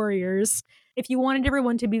undress the warriors. If you wanted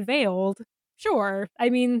everyone to be veiled, sure. I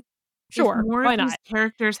mean, sure, If more why of these not?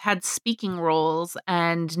 characters had speaking roles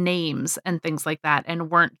and names and things like that, and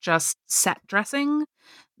weren't just set dressing,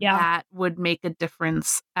 Yeah. that would make a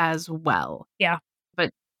difference as well. Yeah.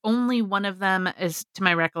 But only one of them, is to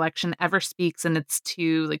my recollection, ever speaks, and it's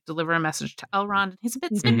to like deliver a message to Elrond, and he's a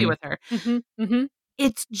bit snippy Mhm. with her. Mm-hmm.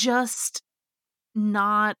 It's just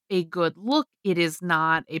not a good look. It is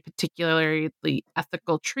not a particularly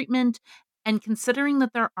ethical treatment. And considering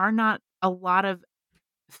that there are not a lot of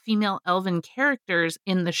female elven characters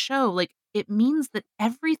in the show, like it means that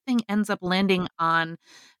everything ends up landing on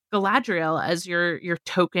Galadriel as your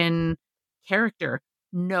token character.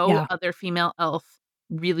 No Yeah. other female elf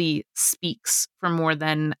really speaks for more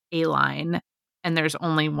than a line, and there's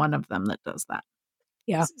only one of them that does that.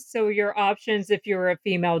 Yeah. So your options if you're a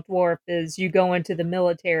female dwarf is you go into the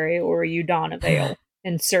military or you don a veil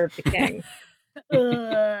and serve the king.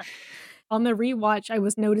 Ugh. On the rewatch, I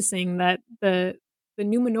was noticing that the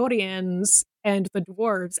Numenorians and the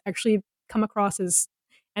dwarves actually come across as,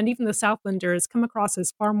 and even the Southlanders come across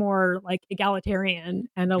as, far more like egalitarian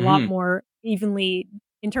and a lot more evenly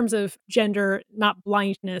in terms of gender, not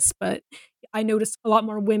blindness, but I noticed a lot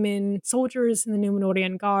more women soldiers in the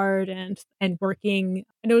Numenorian Guard and working.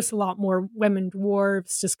 I noticed a lot more women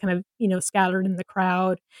dwarves just kind of, scattered in the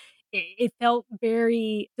crowd. It felt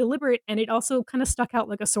very deliberate, and it also kind of stuck out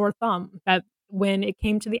like a sore thumb that when it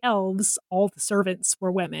came to the elves, all the servants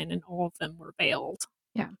were women and all of them were veiled.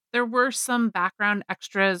 Yeah. There were some background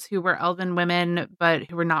extras who were elven women, but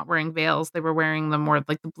who were not wearing veils. They were wearing the more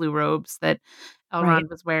like the blue robes that Elrond Right.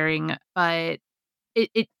 was wearing. But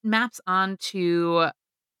it maps onto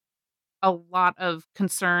a lot of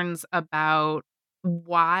concerns about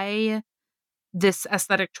why this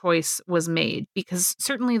aesthetic choice was made, because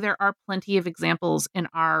certainly there are plenty of examples in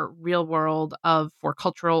our real world of, for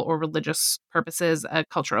cultural or religious purposes, a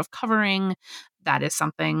culture of covering. That is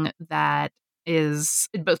something that is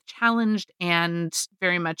both challenged and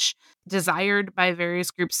very much desired by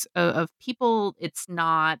various groups of people. It's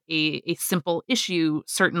not a simple issue,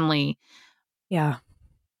 certainly, Yeah.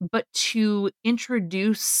 but to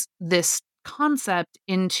introduce this concept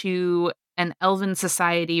into an elven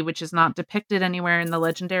society, which is not depicted anywhere in the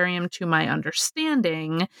legendarium, to my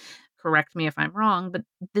understanding, correct me if I'm wrong, but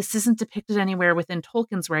this isn't depicted anywhere within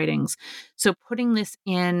Tolkien's writings. So putting this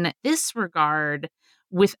in this regard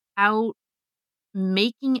without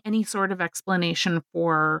making any sort of explanation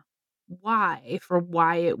for why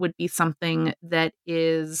it would be something that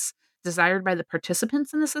is desired by the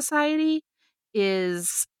participants in the society,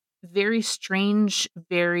 is very strange,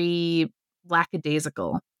 very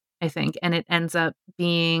lackadaisical, I think. And it ends up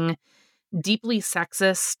being deeply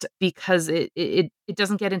sexist because it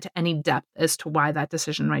doesn't get into any depth as to why that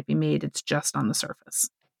decision might be made. It's just on the surface.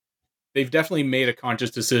 They've definitely made a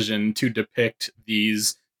conscious decision to depict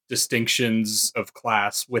these distinctions of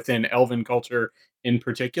class within elven culture in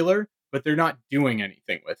particular, but they're not doing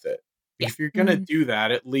anything with it. Yeah. If you're gonna do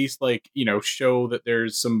that, at least show that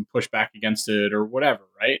there's some pushback against it or whatever,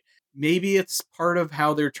 right? Maybe it's part of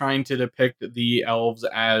how they're trying to depict the elves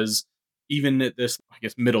as, even at this, I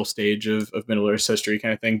guess, middle stage of Middle Earth history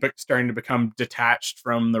kind of thing, but starting to become detached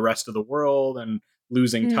from the rest of the world and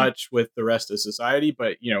losing touch with the rest of society.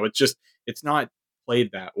 But, it's not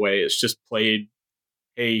played that way. It's just played,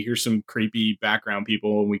 hey, here's some creepy background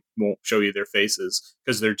people, and we won't show you their faces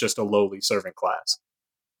because they're just a lowly servant class.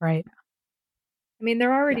 Right. I mean,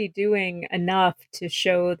 they're already doing enough to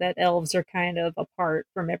show that elves are kind of apart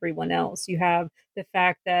from everyone else. You have the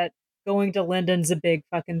fact that going to Linden's a big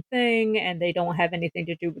fucking thing, and they don't have anything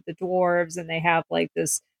to do with the dwarves, and they have like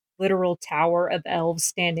this literal tower of elves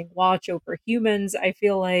standing watch over humans. I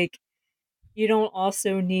feel like you don't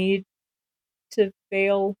also need to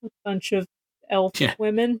veil a bunch of elf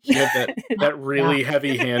women. Yeah, that really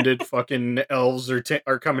heavy-handed fucking elves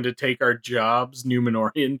are coming to take our jobs,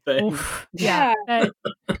 Numenorian thing. Oof. Yeah.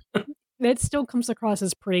 That still comes across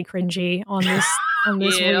as pretty cringy on this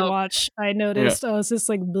rewatch. I noticed. I was just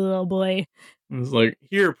like, oh boy. It's like,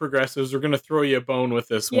 here, progressives, we're gonna throw you a bone with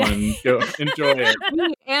this one. Go enjoy it.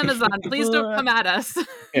 Amazon, please don't come at us.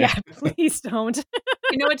 Yeah, please don't.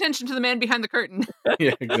 Pay no attention to the man behind the curtain.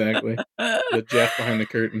 Yeah, exactly. The Jeff behind the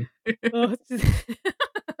curtain.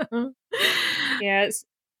 Yes.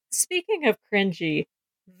 Speaking of cringy,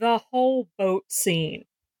 the whole boat scene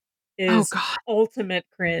is ultimate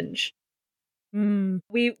cringe.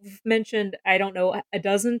 We've mentioned, I don't know, a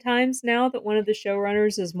dozen times now that one of the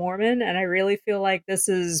showrunners is Mormon, and I really feel like this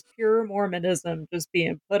is pure Mormonism just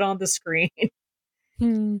being put on the screen.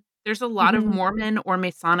 There's a lot of Mormon or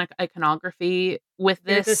Masonic iconography with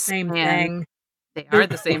this. They're the same thing. They are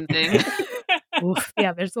the same thing. Oof,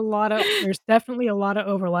 yeah, there's definitely a lot of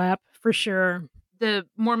overlap for sure. The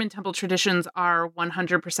Mormon temple traditions are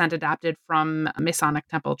 100% adapted from Masonic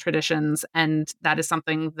temple traditions, and that is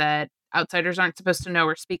something that outsiders aren't supposed to know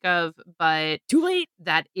or speak of, but too late.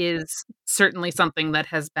 That is certainly something that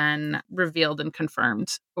has been revealed and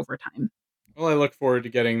confirmed over time. Well, I look forward to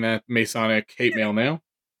getting that Masonic hate mail now.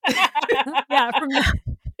 Yeah, from that.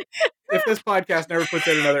 If this podcast never puts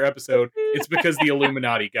out another episode, it's because the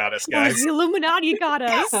Illuminati got us, guys. The Illuminati got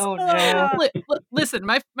us. Oh no! Listen,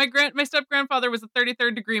 my step grandfather was a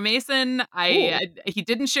 33rd degree Mason. He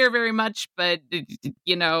didn't share very much, but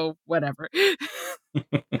whatever.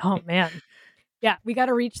 Oh man, yeah, we got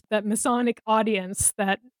to reach that Masonic audience,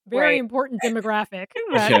 that very important demographic.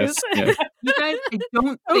 That is, you guys, I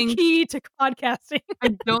don't think key to podcasting.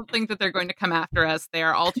 I don't think that they're going to come after us. They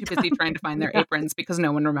are all too busy trying to find their aprons because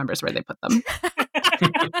no one remembers where they put them.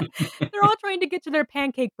 They're all trying to get to their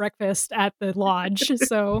pancake breakfast at the lodge.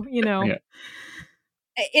 So,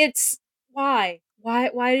 It's why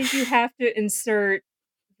did you have to insert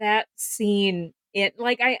that scene in?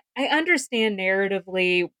 Like, I understand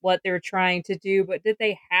narratively what they're trying to do, but did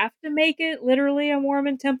they have to make it literally a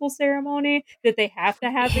Mormon temple ceremony? Did they have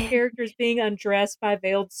to have the characters being undressed by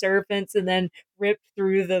veiled servants and then ripped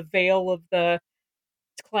through the veil of the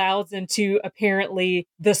clouds into apparently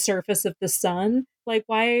the surface of the sun? Like,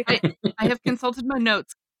 why? I have consulted my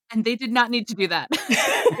notes, and they did not need to do that.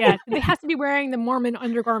 Yeah, they have to be wearing the Mormon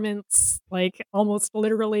undergarments, like almost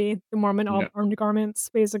literally the Mormon undergarments,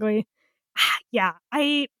 basically. Yeah,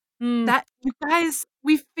 that, you guys,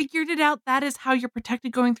 we figured it out. That is how you're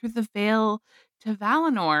protected going through the veil to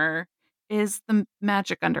Valinor, is the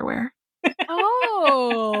magic underwear.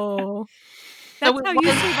 Oh, that's how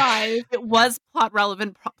you survive. It was plot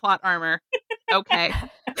relevant plot armor. Okay.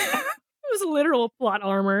 It was literal plot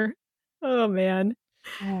armor. Oh man.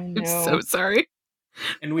 Oh, no. I'm so sorry.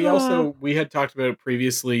 And we had talked about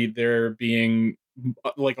previously there being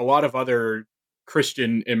like a lot of other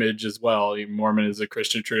Christian image as well. Mormon is a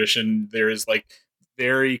Christian tradition. There is like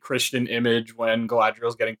very Christian image when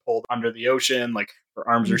Galadriel's getting pulled under the ocean, like her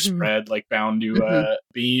arms are spread, like bound to a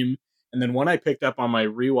beam. And then one I picked up on my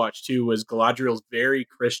rewatch too was Galadriel's very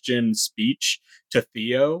Christian speech to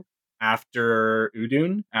Theo after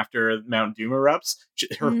Udun, after Mount Doom erupts.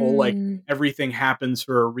 Her whole like everything happens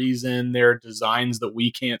for a reason, there are designs that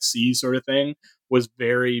we can't see sort of thing was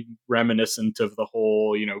very reminiscent of the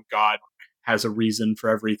whole, God has a reason for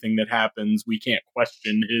everything that happens. We can't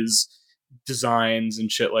question his designs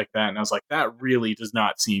and shit like that. And I was like, that really does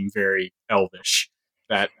not seem very elvish,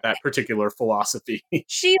 that particular philosophy.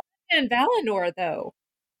 She lived in Valinor, though.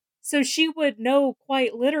 So she would know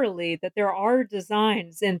quite literally that there are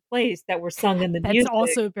designs in place that were sung in the music. That's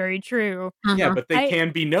also very true. Yeah, but they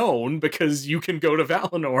can be known because you can go to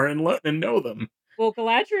Valinor and know them. Well,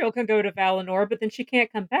 Galadriel can go to Valinor, but then she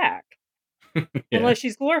can't come back. Unless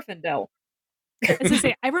she's Glorfindel. As I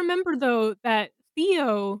say, I remember, though, that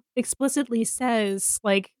Theo explicitly says,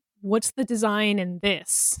 like, what's the design in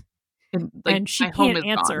this? And she can't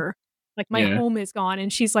answer. Like, my home is gone.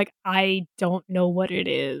 And she's like, I don't know what it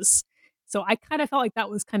is. So I kind of felt like that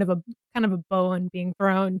was kind of a bone being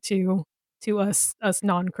thrown to us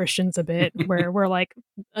non-Christians a bit, where we're like,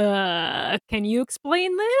 can you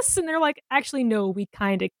explain this? And they're like, actually, no, we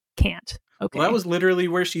kind of can't. Okay. Well, that was literally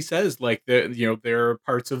where she says, like, there are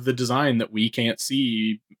parts of the design that we can't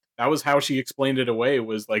see. That was how she explained it away,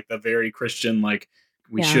 was like the very Christian, like,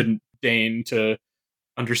 we shouldn't deign to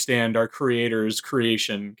understand our creator's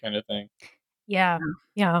creation kind of thing. Yeah.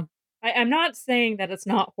 I'm not saying that it's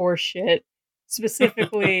not horseshit,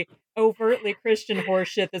 specifically overtly Christian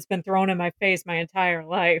horseshit that's been thrown in my face my entire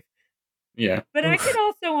life. Yeah. But I can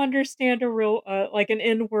also understand a real, like an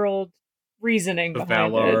in-world reasoning The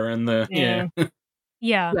behind Valar it. and the...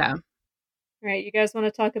 Yeah. All right, you guys want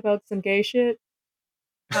to talk about some gay shit?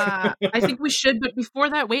 I think we should, but before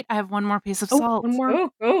that, wait, I have one more piece of salt. One more.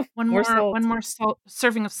 One more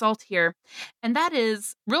serving of salt here. And that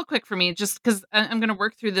is, real quick for me, just because I'm going to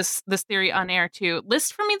work through this theory on air too.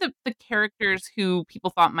 List for me the characters who people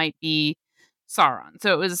thought might be Sauron.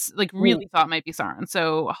 So it was like really thought might be Sauron.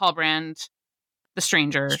 So Halbrand, the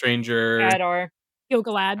Stranger. Adar.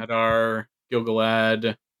 Gil-galad.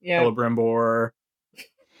 Yeah. Celebrimbor.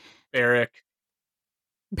 Beric.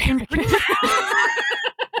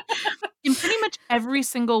 In pretty much every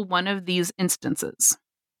single one of these instances,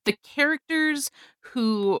 the characters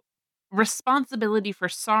who responsibility for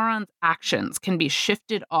Sauron's actions can be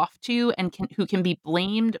shifted off to and who can be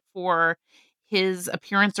blamed for his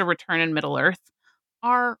appearance or return in Middle-earth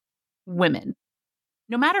are women.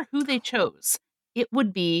 No matter who they chose, it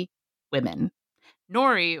would be women.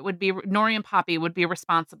 Nori and Poppy would be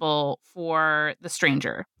responsible for the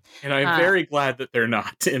Stranger. And I'm very glad that they're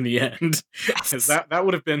not in the end. Because that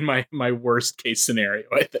would have been my worst case scenario,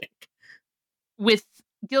 I think. With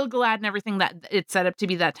Gil-galad and everything, that it's set up to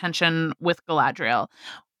be that tension with Galadriel.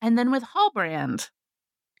 And then with Halbrand,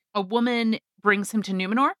 a woman brings him to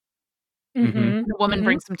Numenor. Mm-hmm. And a woman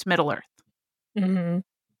brings him to Middle-earth. Mm-hmm.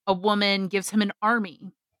 A woman gives him an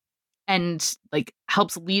army and like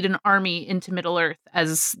helps lead an army into Middle-earth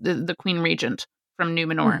as the Queen Regent from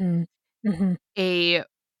Numenor. A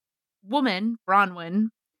woman, Bronwyn,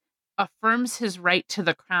 affirms his right to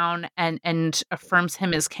the crown and affirms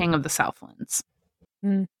him as king of the Southlands.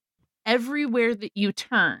 Everywhere that you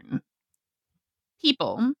turn,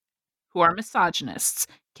 people who are misogynists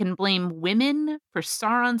can blame women for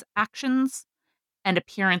Sauron's actions and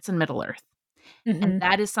appearance in Middle-earth. And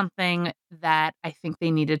that is something that I think they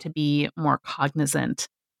needed to be more cognizant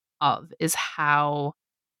of, is how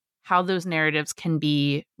those narratives can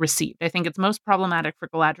be received. I think it's most problematic for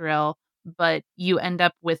Galadriel, but you end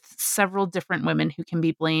up with several different women who can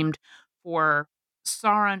be blamed for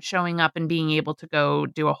Sauron showing up and being able to go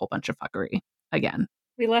do a whole bunch of fuckery again.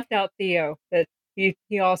 We left out Theo, but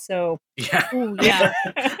he also... Yeah. Ooh, yeah.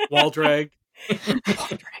 Waldrag.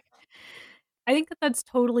 I think that's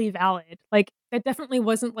totally valid. Like, that definitely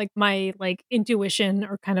wasn't like my like intuition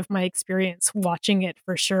or kind of my experience watching it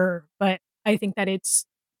for sure. But I think that it's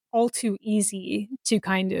all too easy to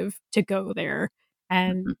kind of to go there.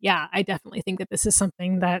 And yeah, I definitely think that this is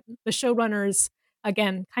something that the showrunners,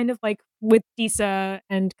 again, kind of like with Disa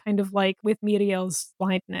and kind of like with Miriel's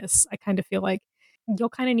blindness, I kind of feel like you'll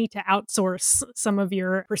kind of need to outsource some of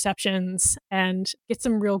your perceptions and get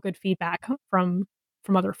some real good feedback from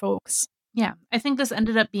other folks. Yeah, I think this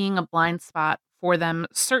ended up being a blind spot for them.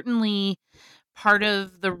 Certainly, part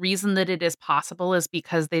of the reason that it is possible is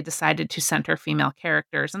because they decided to center female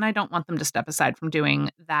characters. And I don't want them to step aside from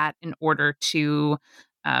doing that in order to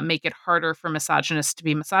make it harder for misogynists to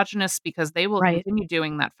be misogynists, because they will continue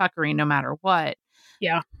doing that fuckery no matter what.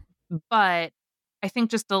 Yeah. But I think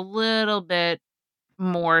just a little bit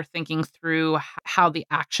more thinking through how the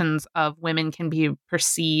actions of women can be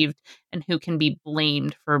perceived and who can be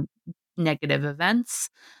blamed for negative events.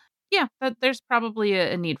 Yeah, there's probably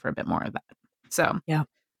a need for a bit more of that. So yeah.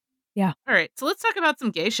 All right, so let's talk about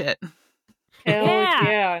some gay shit. Hell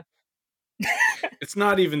yeah. It's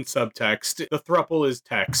not even subtext. The throuple is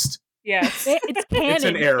text. Yes. It's canon. It's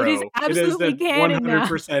an arrow. It is absolutely it is canon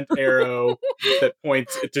 100% arrow that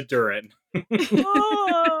points to Durin.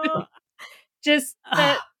 Just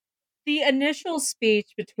the initial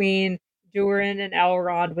speech between Durin and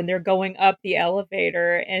Elrond when they're going up the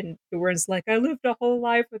elevator, and Durin's like, "I lived a whole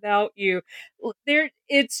life without you."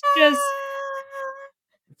 It's just,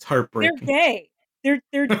 it's heartbreaking. They're gay.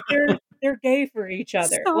 They're gay for each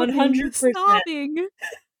other. 100%. Sobbing.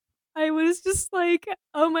 I was just like,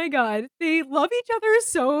 oh my god, they love each other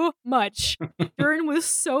so much. Durin was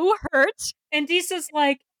so hurt. And Disa's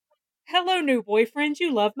like, "Hello, new boyfriend.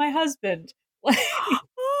 You love my husband. Welcome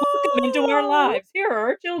into our lives. Here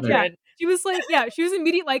are our children." She was like, she was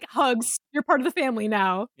immediate like hugs. You're part of the family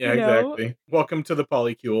now. Yeah, you know? exactly. Welcome to the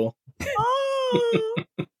polycule. Oh,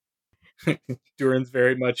 Durin's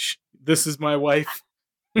very much, this is my wife,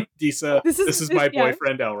 Disa. This is my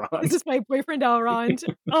boyfriend, Elrond. this is my boyfriend Elrond.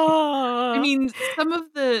 Oh, I mean, some of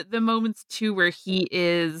the moments too where he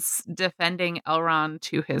is defending Elrond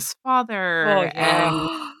to his father, Oh,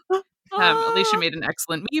 yeah. and Alicia made an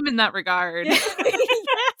excellent meme in that regard.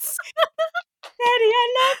 Yes, Daddy,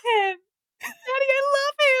 I love him. Daddy, I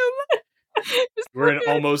love him. Durin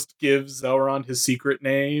almost gives Elrond his secret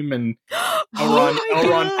name, and Oh my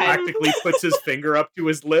Elrond God. practically puts his finger up to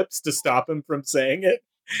his lips to stop him from saying it.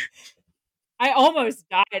 I almost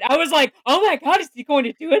died. I was like, oh my God, is he going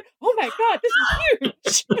to do it? Oh my God, this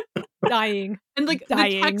is huge. Dying. And like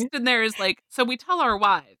Dying. the text in there is like, so we tell our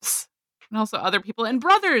wives and also other people and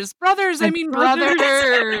brothers, I And mean brothers.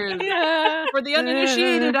 brothers. Yeah. For the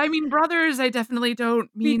uninitiated, I mean brothers. I definitely don't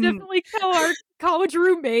We mean. definitely tell our college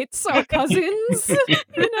roommates, our cousins, you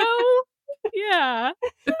know? Yeah.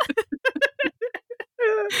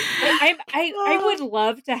 I would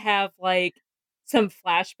love to have like some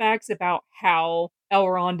flashbacks about how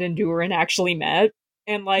Elrond and Durin actually met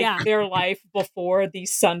and like Yeah. their life before the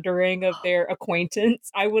sundering of their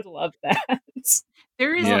acquaintance. I would love that.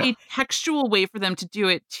 There is Yeah. a textual way for them to do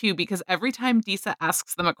it too, because every time Disa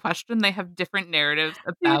asks them a question, they have different narratives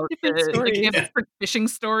about different the stories. they have different fishing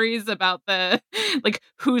stories about the like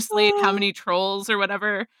who slayed how many trolls or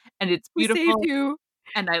whatever, and it's Who saved beautiful you?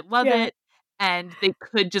 and I love Yeah. it. And they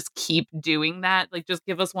could just keep doing that, like just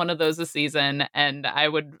give us one of those a season, and I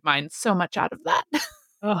would mind so much out of that.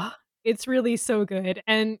 Oh, it's really so good.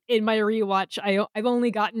 And in my rewatch, I've only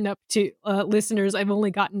gotten up to listeners. I've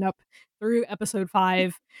only gotten up through episode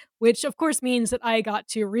 5, which of course means that I got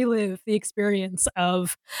to relive the experience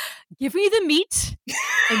of give me the meat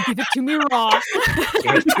and give it to me raw.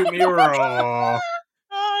 Give it to me raw.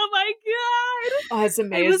 Oh my God! Oh, it's I was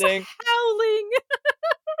amazing. howling.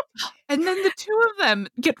 And then the two of them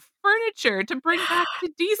get furniture to bring back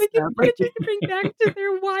to Disa. They get Like, furniture to bring back to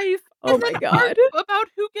their wife. Oh and my then God! argue about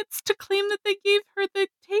who gets to claim that they gave her the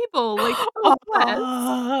table. Like, oh,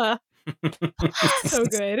 bless. So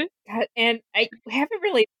good. God, and I haven't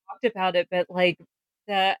really talked about it, but like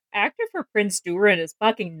the actor for Prince Durin is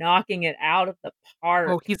fucking knocking it out of the park.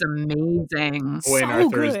 Oh, he's amazing. Owen So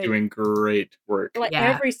Arthur is good. doing great work. Like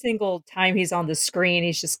Yeah. every single time he's on the screen,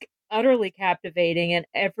 he's just utterly captivating, and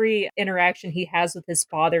every interaction he has with his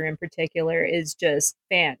father in particular is just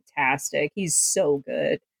fantastic. He's so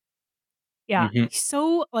good. Yeah, Mhm. he's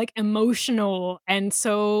so like emotional and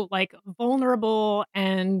so like vulnerable,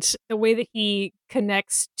 and the way that he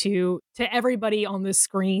connects to everybody on the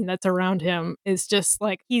screen that's around him is just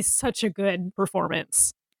like he's such a good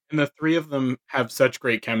performance. And the three of them have such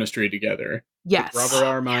great chemistry together. Yes. Robert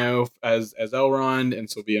Aramayo as Elrond and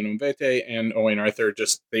Sylvia Nomvete and Owen Arthur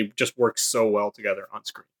they just work so well together on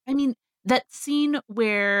screen. I mean, that scene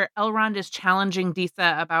where Elrond is challenging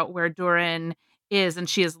Disa about where Durin is, and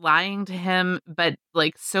she is lying to him, but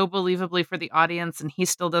like so believably for the audience, and he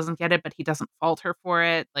still doesn't get it, but he doesn't fault her for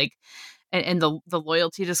it. Like, and the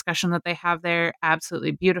loyalty discussion that they have there,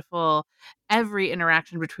 absolutely beautiful. Every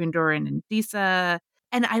interaction between Durin and Disa,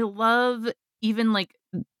 and I love even like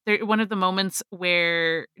one of the moments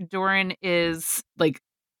where Durin is like,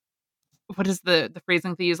 what is the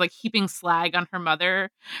phrasing they use, like heaping slag on her mother or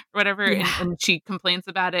whatever, Yeah. and she complains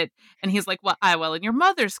about it, and he's like, well, in your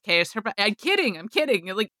mother's case, I'm kidding,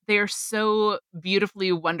 like they're so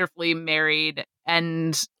beautifully, wonderfully married,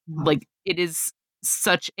 and like it is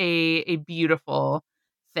such a beautiful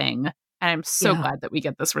thing, and I'm so Yeah. glad that we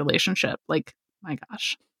get this relationship. Like, my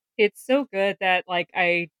gosh, It's so good that like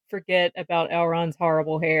I forget about Elrond's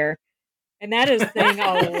horrible hair. And that is saying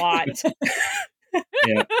a lot.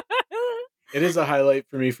 Yeah. It is a highlight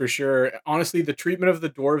for me for sure. Honestly, the treatment of the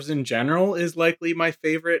dwarves in general is likely my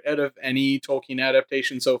favorite out of any Tolkien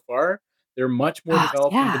adaptation so far. They're much more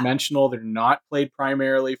developed and dimensional. They're not played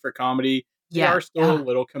primarily for comedy. They are still a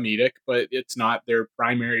little comedic, but it's not their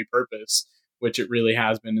primary purpose, which it really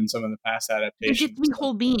has been in some of the past they adaptations. get to be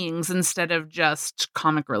whole beings instead of just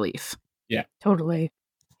comic relief. Yeah. Totally.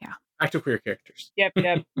 Back to queer characters. Yep.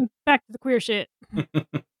 Back to the queer shit.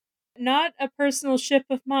 Not a personal ship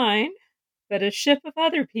of mine, but a ship of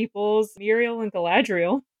other people's, Muriel and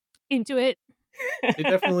Galadriel. Into it. They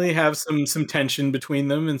definitely have some tension between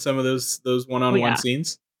them in some of those one-on-one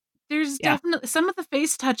scenes. There's definitely some of the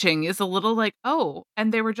face touching is a little like, oh,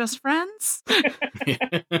 and they were just friends?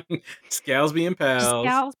 Scales being pals. Just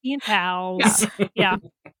gals being pals. Yeah.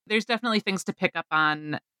 There's definitely things to pick up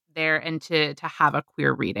on there, and to have a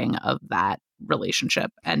queer reading of that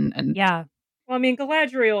relationship. And yeah. Well, I mean,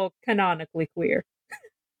 Galadriel canonically queer.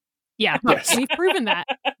 Yeah, Yes. we've proven that.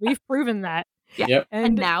 We've proven that. Yeah. Yep.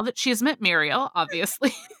 And now that she has met Muriel,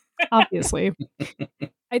 obviously. Obviously.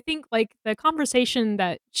 I think like the conversation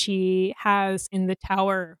that she has in the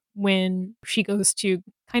tower when she goes to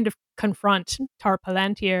kind of confront Tar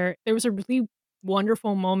Palantir, there was a really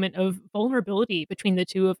wonderful moment of vulnerability between the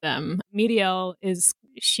two of them. Miriel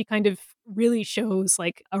she kind of really shows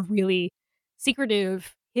like a really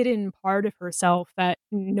secretive, hidden part of herself that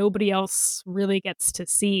nobody else really gets to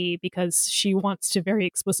see because she wants to very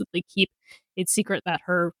explicitly keep it secret that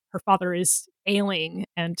her father is ailing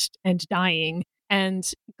and dying. And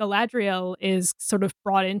Galadriel is sort of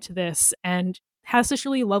brought into this and has this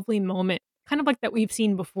really lovely moment, kind of like that we've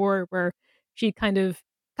seen before, where she kind of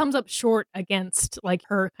comes up short against like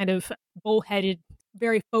her kind of bullheaded,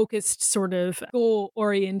 very focused, sort of goal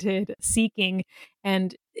oriented seeking.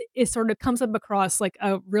 And it sort of comes up across like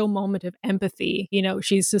a real moment of empathy. You know,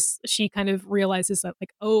 she kind of realizes that,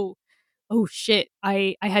 like, oh shit,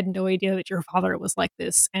 I had no idea that your father was like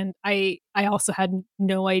this. And I also had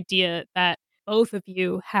no idea that both of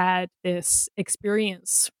you had this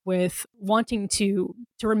experience with wanting to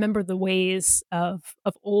remember the ways of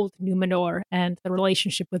old Numenor and the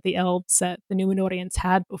relationship with the elves that the Numenorians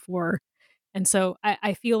had before. And so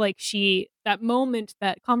I feel like that moment,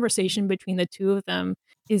 that conversation between the two of them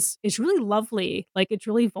is really lovely. Like, it's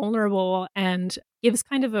really vulnerable and gives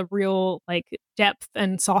kind of a real like depth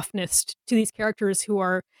and softness to these characters who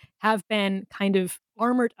have been kind of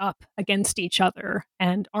armored up against each other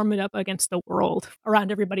and armored up against the world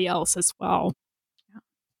around everybody else as well.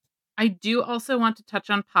 I do also want to touch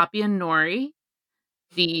on Poppy and Nori,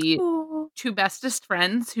 the two bestest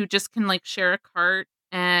friends who just can like share a cart,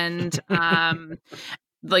 and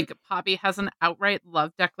like Poppy has an outright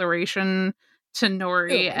love declaration to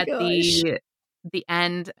Nori at the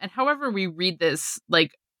end. And however we read this,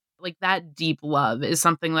 like that deep love is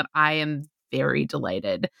something that I am very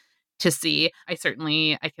delighted to see. I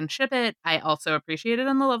can ship it. I also appreciate it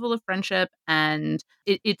on the level of friendship, and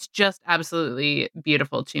it's just absolutely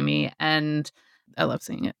beautiful to me, and I love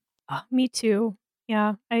seeing it. Oh, me too.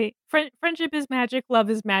 Yeah, friendship is magic, love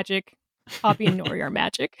is magic. Poppy and Nori are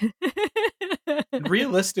magic.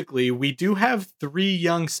 Realistically, we do have 3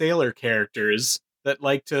 young sailor characters that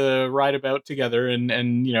like to ride about together and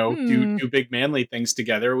do big manly things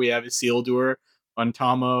together. We have Isildur,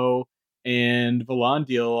 Untamo, and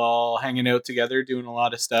Valandil all hanging out together doing a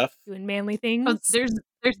lot of stuff. Doing manly things. Oh,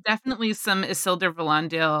 there's definitely some Isildur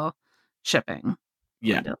Valandil shipping.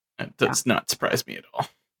 Yeah, that does not surprise me at all.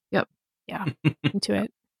 Yep. Yeah. Into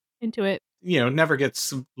it. You know, never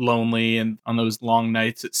gets lonely and on those long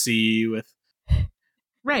nights at sea with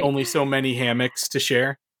only so many hammocks to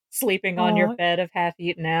share. Sleeping on your bed of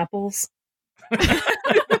half-eaten apples. One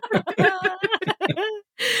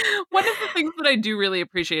of the things that I do really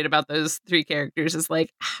appreciate about those 3 characters is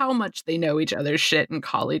like how much they know each other's shit and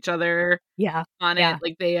call each other on it.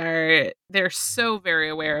 Like they're so very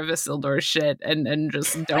aware of Isildur's shit and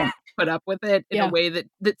just don't put up with it in a way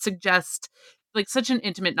that suggests like such an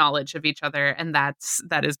intimate knowledge of each other, and that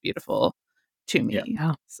is beautiful to me.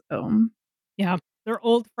 Yeah. So yeah, they're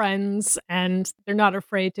old friends and they're not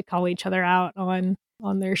afraid to call each other out on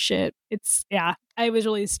their shit. I was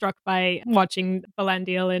really struck by watching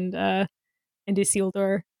Valandil and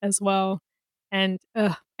Isildur as well. And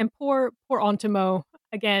poor Ontimo.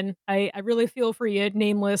 Again, I really feel for you,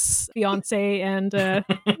 nameless fiance and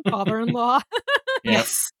father-in-law.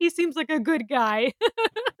 Yes. He seems like a good guy.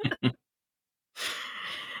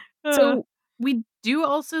 So we do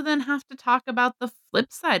also then have to talk about the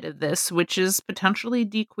flip side of this, which is potentially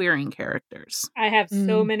dequeering characters. I have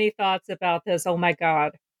so many thoughts about this. Oh my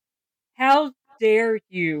god. How dare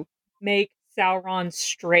you make Sauron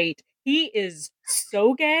straight? He is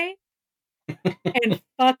so gay. And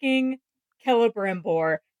fucking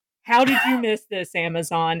Celebrimbor. How did you miss this,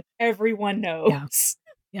 Amazon? Everyone knows.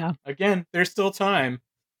 Yeah. Again, there's still time.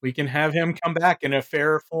 We can have him come back in a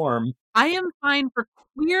fairer form. I am fine for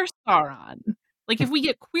queer Sauron. Like, if we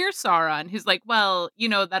get queer Sauron, who's like, well, you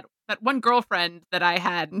know, that one girlfriend that I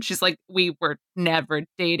had, and she's like, we were never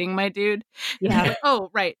dating, my dude. Yeah. Like, oh,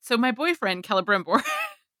 right. So my boyfriend, Celebrimbor.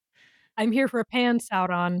 I'm here for Pan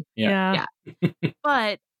Sauron. Yeah.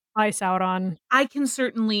 But hi, Sauron. I can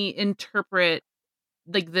certainly interpret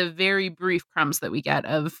like the very brief crumbs that we get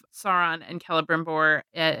of Sauron and Celebrimbor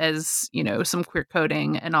as, you know, some queer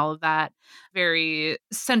coding and all of that. Very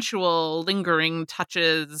sensual, lingering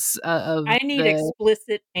touches of I need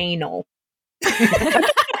explicit anal. For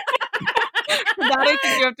that, I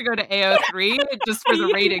think you have to go to AO3 just for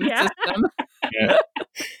the rating system. Yeah.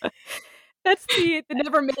 That's the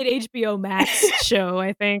never made HBO Max show,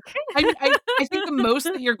 I think. I think the most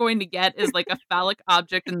that you're going to get is like a phallic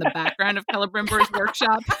object in the background of Celebrimbor's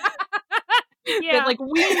workshop. That like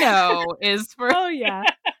we know is for Oh yeah.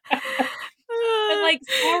 But like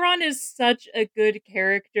Sauron is such a good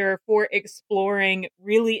character for exploring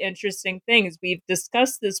really interesting things. We've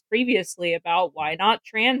discussed this previously about why not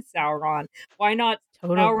trans Sauron? Why not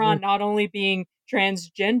Sauron not only being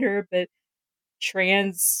transgender but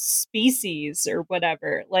trans species or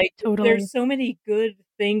whatever? Like there's so many good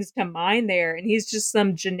things to mine there, and he's just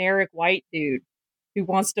some generic white dude who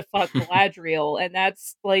wants to fuck Galadriel, and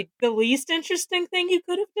that's like the least interesting thing you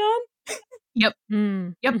could have done. Yep.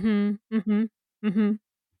 Yep. Mm-hmm.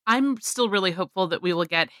 I'm still really hopeful that we will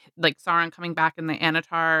get like Sauron coming back in the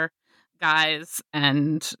Anatar guys,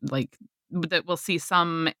 and like that we'll see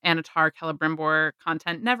some Anatar Celebrimbor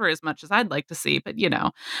content. Never as much as I'd like to see, but you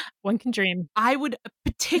know, one can dream. I would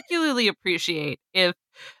particularly appreciate if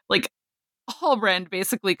like Halbrand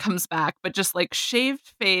basically comes back, but just like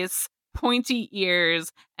shaved face, pointy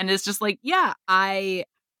ears, and is just like, yeah, I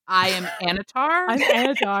am Anatar. I'm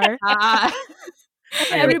Anatar.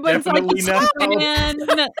 Everyone's like, man,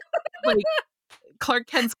 like Clark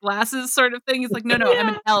Kent's glasses sort of thing. He's like, no, I'm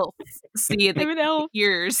an elf. See, I'm an elf.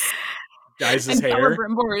 Ears. Dyes his and hair.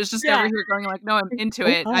 Celebrimbor is just over here going like, no, I'm into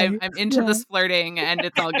it. I'm into this flirting, and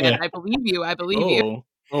it's all good. I believe you.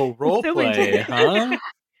 Oh, role play, huh?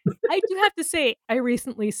 I do have to say, I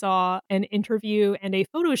recently saw an interview and a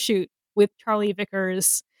photo shoot with Charlie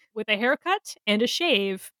Vickers with a haircut and a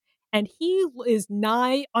shave, and he is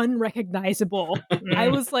nigh unrecognizable. I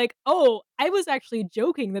was like, oh, I was actually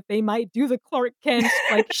joking that they might do the Clark Kent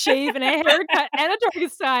like shave and a haircut and a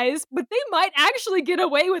target size, but they might actually get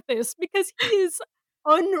away with this because he is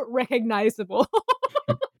unrecognizable.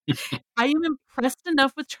 I am impressed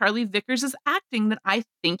enough with Charlie Vickers' acting that I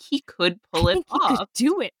think he could pull it off. He could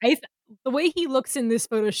do it. The way he looks in this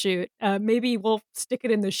photo shoot, maybe we'll stick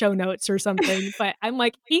it in the show notes or something, but I'm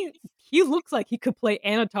like, he looks like he could play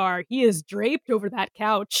Anatar. He is draped over that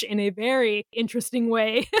couch in a very interesting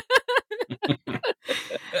way.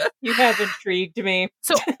 You have intrigued me.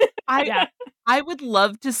 So I would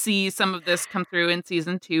love to see some of this come through in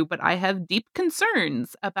season 2, but I have deep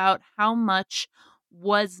concerns about how much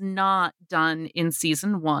was not done in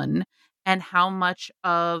season 1 and how much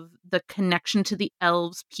of the connection to the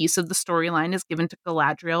elves piece of the storyline is given to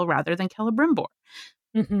Galadriel rather than Celebrimbor.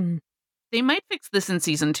 Mm-hmm. They might fix this in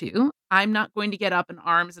season 2. I'm not going to get up in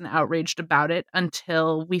arms and outraged about it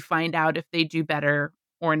until we find out if they do better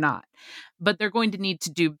or not. But they're going to need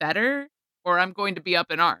to do better, or I'm going to be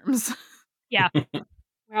up in arms. Yeah.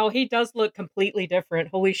 Wow, he does look completely different.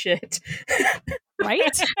 Holy shit.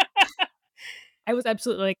 Right? I was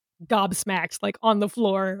absolutely like gobsmacked, like on the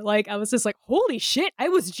floor. Like I was just like, holy shit, I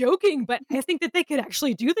was joking, but I think that they could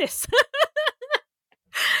actually do this.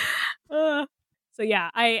 So yeah,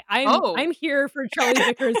 I'm here for Charlie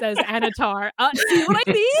Vickers as Anatar. See what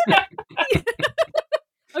I mean?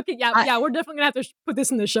 Okay, yeah, we're definitely gonna have to put this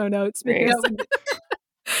in the show notes because.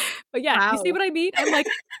 But yeah, wow. You see what I mean? I'm like,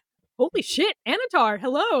 holy shit, Anatar,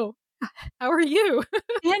 hello. How are you?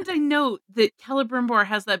 And I note that Celebrimbor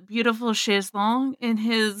has that beautiful chaise longue in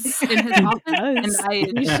his office.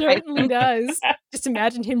 And he certainly does. Just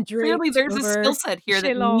imagine him draped. Clearly, there's a skill set here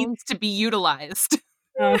that needs to be utilized.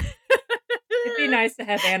 It'd be nice to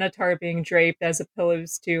have Anatar being draped as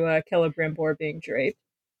opposed to Celebrimbor being draped.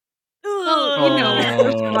 Well, you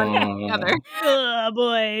know, together. Oh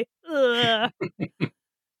boy.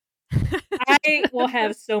 I will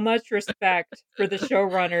have so much respect for the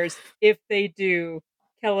showrunners if they do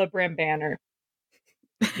Celebrimbanner.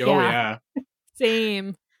 Yeah.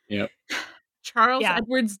 Same. Yep. Charles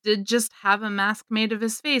Edwards did just have a mask made of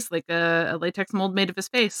his face, like a latex mold made of his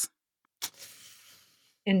face.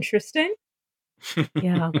 Interesting.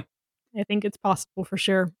 Yeah. I think it's possible for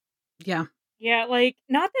sure. Yeah. Yeah, like,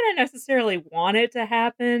 not that I necessarily want it to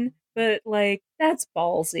happen, but, like, that's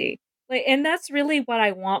ballsy. Like, and that's really what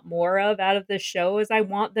I want more of out of this show, is I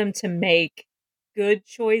want them to make good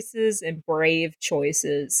choices and brave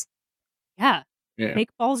choices. Yeah. Make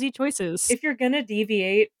ballsy choices. If you're gonna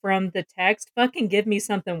deviate from the text, fucking give me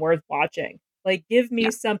something worth watching. Like, give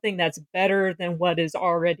me something that's better than what is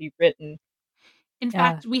already written. In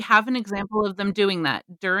fact, we have an example of them doing that.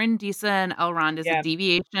 Durin, Disa, and Elrond is a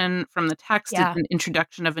deviation from the text. It's an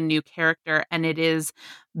introduction of a new character, and it is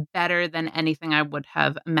better than anything I would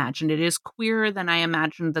have imagined. It is queerer than I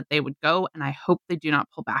imagined that they would go, and I hope they do not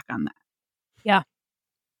pull back on that. Yeah.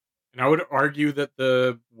 And I would argue that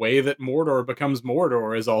the way that Mordor becomes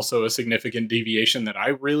Mordor is also a significant deviation that I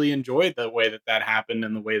really enjoyed the way that that happened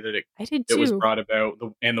and the way that I did it was too. brought about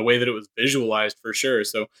and the way that it was visualized for sure.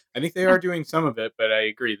 So I think they Yeah. are doing some of it, but I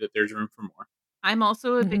agree that there's room for more. I'm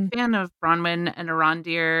also a big Mhm. fan of Bronwyn and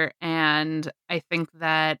Arondir, and I think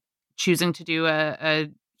that choosing to do a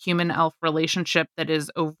human elf relationship that is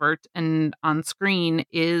overt and on screen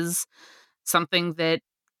is something that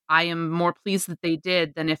I am more pleased that they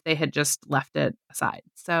did than if they had just left it aside.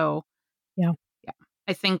 So, Yeah. yeah,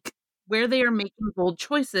 I think where they are making bold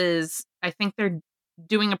choices, I think they're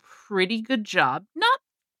doing a pretty good job. Not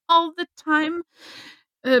all the time.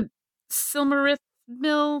 Uh, Silmarith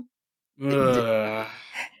Mill. Ugh.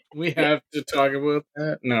 We have to talk about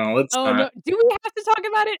that? No, let's Oh, no. not. Do we have to talk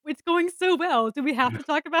about it? It's going so well. Do we have to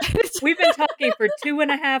talk about it? We've been talking for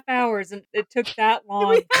 2.5 hours, and it took that Do we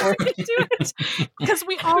long have for to get to it? Because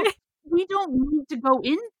we don't need to go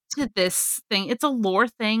into this thing. It's a lore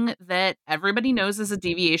thing that everybody knows is a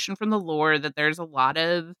deviation from the lore that there's a lot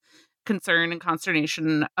of concern and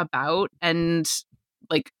consternation about. And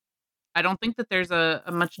like I don't think that there's a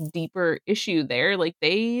much deeper issue there. Like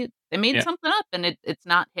they made Yeah. something up and it's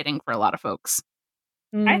not hitting for a lot of folks.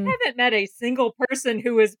 I Mm. haven't met a single person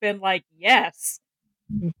who has been like, yes,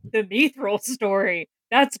 the Mithril story.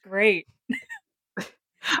 That's great. I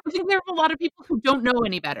think there are a lot of people who don't know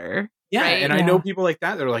any better. Yeah, Right? and I know Yeah. people like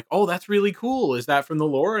that. They're like, "Oh, that's really cool. Is that from the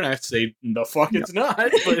lore?" And I say, "The fuck, No. it's not."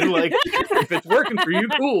 But like, if it's working for you,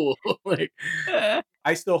 cool. Like,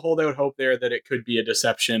 I still hold out hope there that it could be a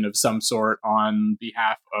deception of some sort on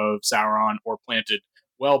behalf of Sauron or planted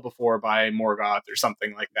well before by Morgoth or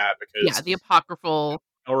something like that. Yeah, Because the apocryphal.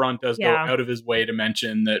 Elrond does go Yeah. out of his way to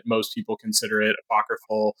mention that most people consider it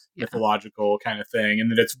apocryphal, Yeah. mythological kind of thing,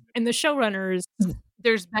 and that it's And the showrunners.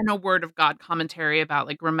 There's been a word of God commentary about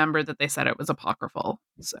like remember that they said it was apocryphal.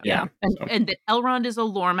 So Yeah. So. and that Elrond is a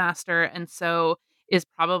lore master and so is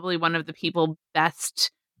probably one of the people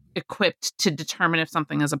best equipped to determine if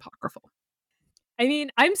something is apocryphal. I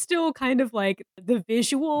mean, I'm still kind of like the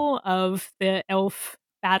visual of the elf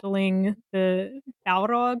battling the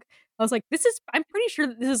Balrog. I was like, I'm pretty sure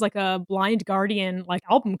that this is like a Blind Guardian like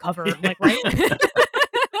album cover, like, right? It's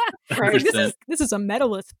like 100%. this is a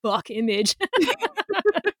metal as fuck image.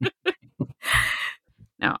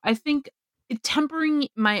 Now, I think tempering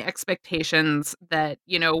my expectations that,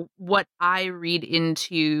 what I read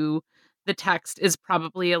into the text is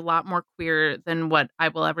probably a lot more queer than what I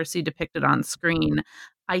will ever see depicted on screen.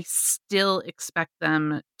 I still expect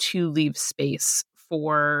them to leave space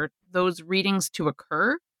for those readings to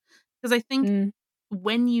occur. Because I think Mm,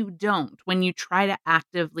 when you try to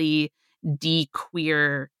actively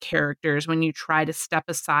de-queer characters, when you try to step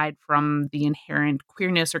aside from the inherent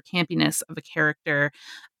queerness or campiness of a character,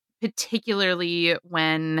 particularly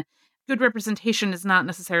when good representation is not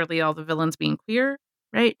necessarily all the villains being queer,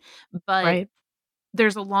 right? But right.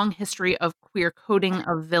 there's a long history of queer coding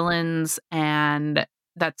of villains, and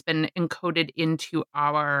that's been encoded into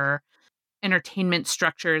our entertainment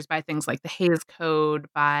structures by things like the Hays Code,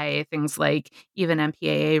 by things like even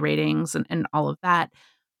MPAA ratings and all of that.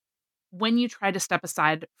 When you try to step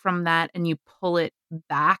aside from that and you pull it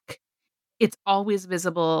back, it's always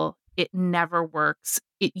visible. It never works.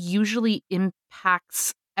 It usually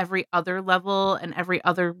impacts every other level and every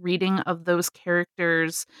other reading of those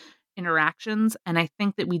characters' interactions. And I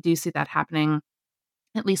think that we do see that happening,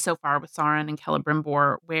 at least so far with Sauron and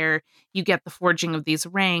Celebrimbor, where you get the forging of these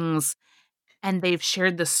rings and they've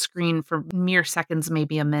shared the screen for mere seconds,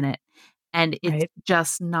 maybe a minute. And it's Right.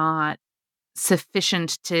 just not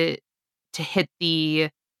sufficient to hit the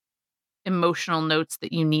emotional notes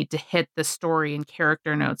that you need to hit, the story and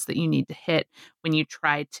character notes that you need to hit when you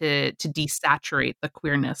try to desaturate the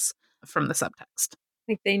queerness from the subtext. I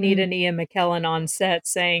think they need Mm. an Ian McKellen on set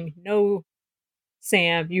saying, no,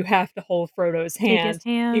 Sam, you have to hold Frodo's Take his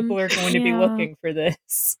hand. hand. People are going to be Yeah. looking for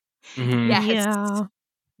this. Mhm. Yes.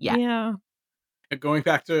 Yeah. Yeah. Yeah. Going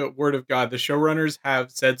back to Word of God, the showrunners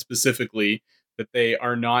have said specifically that they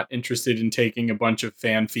are not interested in taking a bunch of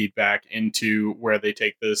fan feedback into where they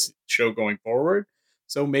take this show going forward.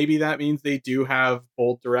 So maybe that means they do have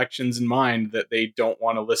bold directions in mind that they don't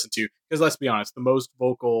want to listen to. Because let's be honest, the most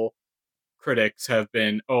vocal critics have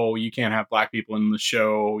been, "Oh, you can't have black people in the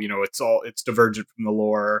show. It's divergent from the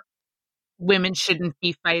lore." Women shouldn't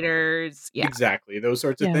be fighters. Yeah. Exactly, those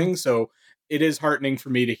sorts of Yeah. things. So it is heartening for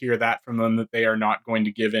me to hear that from them, that they are not going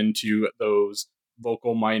to give in to those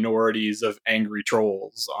vocal minorities of angry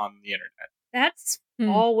trolls on the internet. That's Hmm.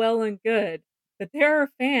 all well and good. But there are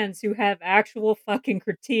fans who have actual fucking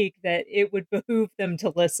critique that it would behoove them to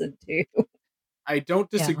listen to. I don't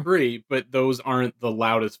disagree, but those aren't the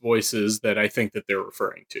loudest voices that I think that they're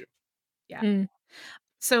referring to. Yeah. Mm.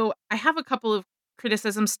 So I have a couple of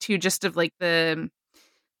criticisms too, just of like the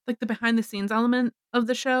behind the scenes element of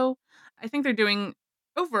the show. I think they're doing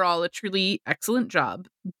overall a truly excellent job,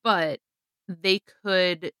 but they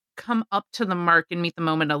could come up to the mark and meet the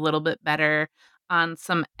moment a little bit better on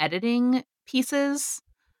some editing pieces.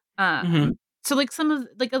 Mhm. So like some of,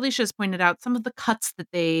 like Alicia's pointed out, some of the cuts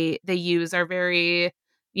that they use are very,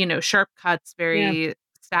 sharp cuts, very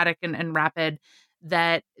static and rapid,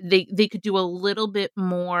 that they could do a little bit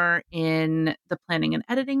more in the planning and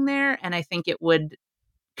editing there, and I think it would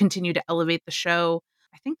continue to elevate the show.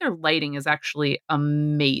 I think their lighting is actually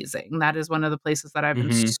amazing. That is one of the places that I've been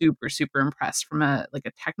Mhm. super, super impressed from a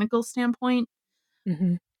technical standpoint.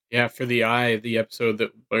 Mm-hmm. Yeah, for the eye, the episode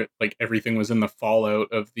that like everything was in the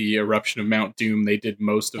fallout of the eruption of Mount Doom, they did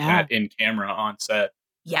most of that in camera on set.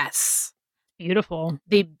 Yes. Beautiful.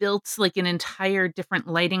 They built like an entire different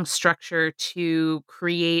lighting structure to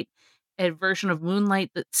create a version of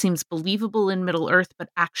moonlight that seems believable in Middle Earth, but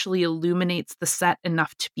actually illuminates the set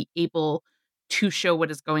enough to be able to show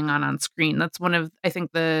what is going on screen. That's one of, I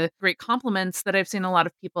think, the great compliments that I've seen a lot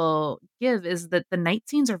of people give, is that the night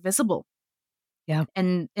scenes are visible. Yeah.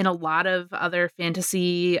 And in a lot of other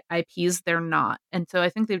fantasy IPs, they're not. And so I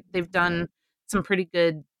think they've done some pretty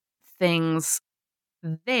good things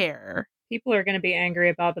there. People are going to be angry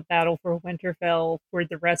about the battle for Winterfell for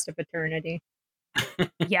the rest of eternity.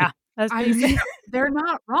 Yeah. They're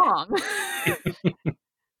not wrong. I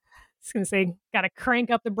was going to say, got to crank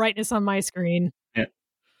up the brightness on my screen. Yeah.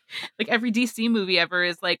 Like every DC movie ever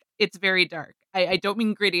is like, it's very dark. I don't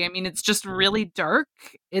mean gritty. I mean, it's just really dark.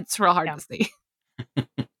 It's real hard to see.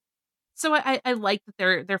 So I like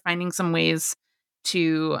that they're finding some ways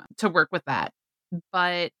to work with that.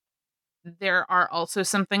 But there are also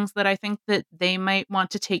some things that I think that they might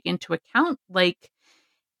want to take into account. Like,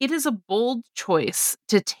 it is a bold choice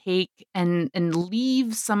to take and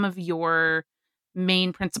leave some of your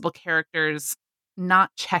main principal characters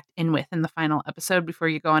not checked in with in the final episode before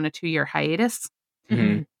you go on a 2-year hiatus.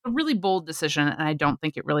 Mhm. A really bold decision, and I don't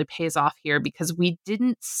think it really pays off here, because we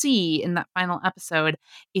didn't see in that final episode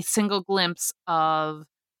a single glimpse of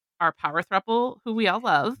our power throuple, who we all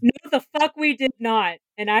love. No, the fuck we did not.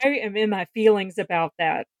 And I am in my feelings about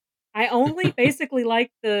that. I only basically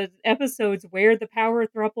like the episodes where the power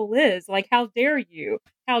throuple is. Like, how dare you?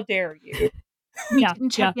 How dare you? We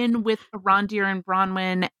didn't check in with Arondir and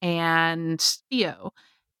Bronwyn and Theo.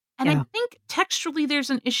 And I think textually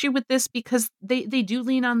there's an issue with this, because they do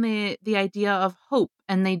lean on the idea of hope,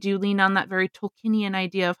 and they do lean on that very Tolkienian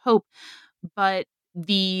idea of hope. But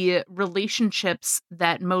the relationships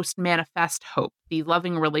that most manifest hope, the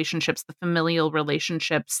loving relationships, the familial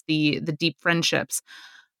relationships, the deep friendships,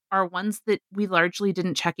 are ones that we largely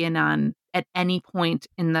didn't check in on at any point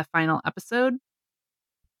in the final episode.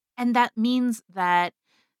 And that means that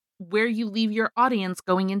where you leave your audience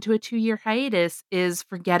going into a 2-year hiatus is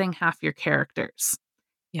forgetting half your characters.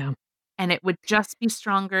 Yeah. And it would just be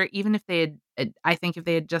stronger, even if they had, I think if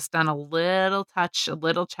they had just done a little touch, a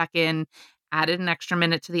little check-in, added an extra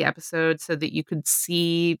minute to the episode so that you could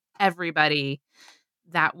see everybody,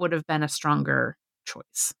 that would have been a stronger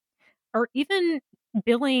choice. Or even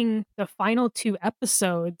billing the final 2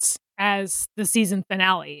 episodes as the season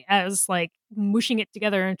finale, as like mushing it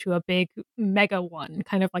together into a big mega one,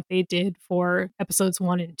 kind of like they did for episodes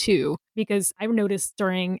 1 and 2. Because I noticed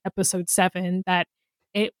during episode 7 that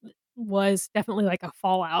it was definitely like a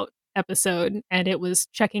fallout episode, and it was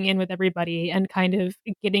checking in with everybody and kind of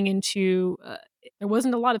getting into there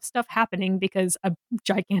wasn't a lot of stuff happening because a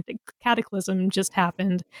gigantic cataclysm just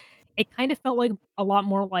happened. It kind of felt like a lot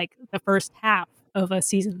more like the first half of a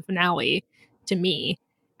season finale to me,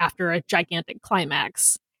 after a gigantic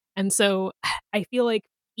climax. And so I feel like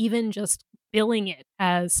even just billing it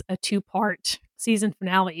as a 2-part season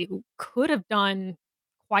finale could have done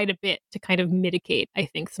quite a bit to kind of mitigate, I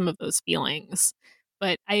think, some of those feelings.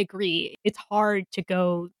 But I agree, it's hard to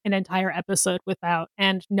go an entire episode without,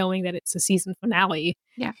 and knowing that it's a season finale,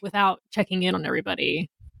 without checking in on everybody.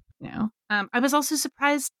 I was also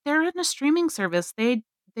surprised they're in a streaming service.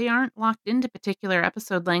 They aren't locked into particular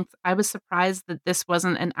episode length. I was surprised that this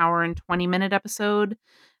wasn't an hour and 20-minute episode,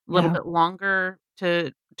 a little bit longer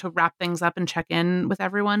to wrap things up and check in with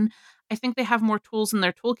everyone. I think they have more tools in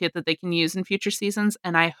their toolkit that they can use in future seasons,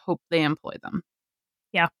 and I hope they employ them.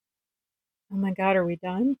 Yeah. Oh my God, are we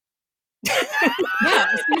done? I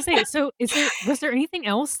was going to say, so was there anything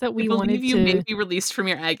else that we wanted you to... may be released from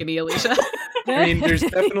your agony, Alicia. I mean, there's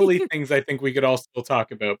definitely things I think we could all still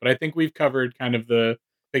talk about, but I think we've covered kind of the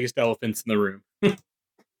biggest elephants in the room.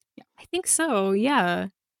 I think so. Yeah.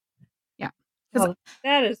 Yeah. Well,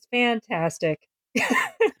 that is fantastic.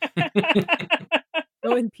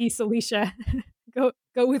 Go in peace, Alicia. Go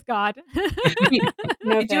with God.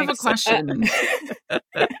 No, I do have a thanks. question.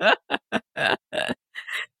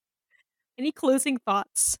 Any closing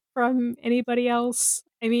thoughts from anybody else?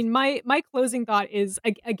 I mean, my closing thought is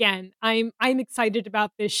again, I'm excited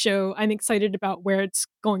about this show. I'm excited about where it's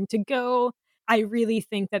going to go. I really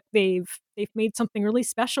think that they've made something really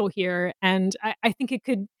special here, and I think it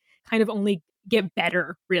could kind of only get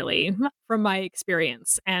better, really, from my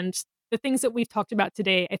experience. And the things that we've talked about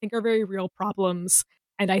today, I think, are very real problems,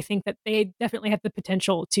 and I think that they definitely have the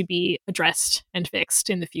potential to be addressed and fixed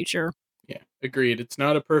in the future. Yeah, agreed. It's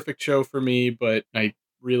not a perfect show for me, but I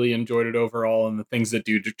really enjoyed it overall, and the things that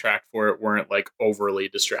do detract for it weren't like overly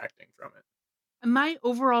distracting from it. My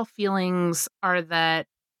overall feelings are that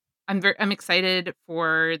I'm excited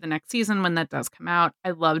for the next season when that does come out.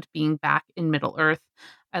 I loved being back in Middle Earth.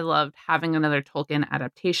 I loved having another Tolkien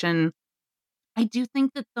adaptation. I do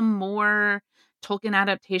think that the more Tolkien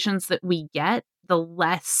adaptations that we get, the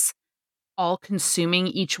less all-consuming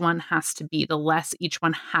each one has to be, the less each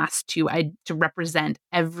one has to represent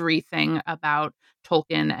everything about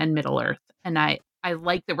Tolkien and Middle-earth. And I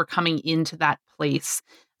like that we're coming into that place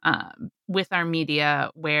with our media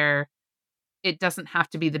where it doesn't have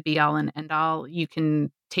to be the be-all and end-all. You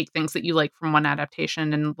can take things that you like from one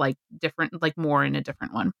adaptation and like more in a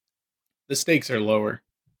different one. The stakes are lower.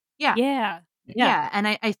 Yeah. And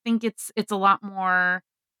I think it's a lot more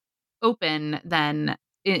open than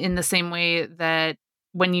in the same way that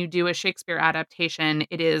when you do a Shakespeare adaptation,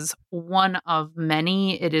 it is one of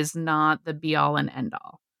many. It is not the be all and end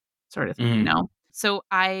all sort of thing, you know? So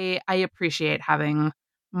I appreciate having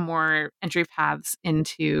more entry paths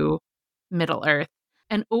into Middle Earth.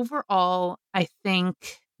 And overall, I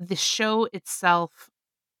think the show itself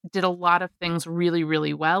did a lot of things really,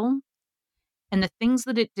 really well. And the things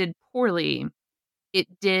that it did poorly, it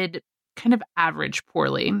did kind of average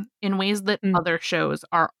poorly in ways that other shows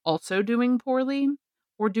are also doing poorly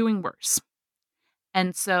or doing worse.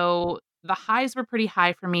 And so the highs were pretty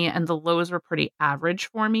high for me and the lows were pretty average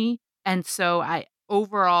for me. And so I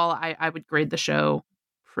would grade the show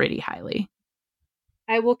pretty highly.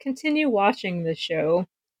 I will continue watching the show.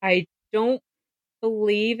 I don't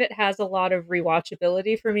believe it has a lot of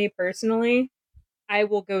rewatchability for me personally. I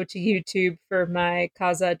will go to YouTube for my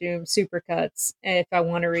Khazad-dûm supercuts if I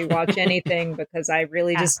want to rewatch anything because I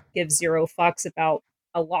really just give zero fucks about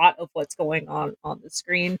a lot of what's going on the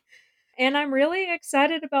screen. And I'm really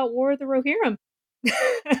excited about War of the Rohirrim.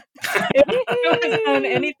 If it has done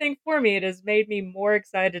anything for me, it has made me more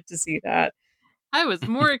excited to see that. I was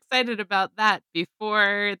more excited about that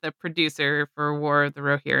before the producer for War of the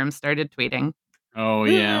Rohirrim started tweeting. Oh,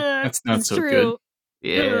 yeah. That's not so good.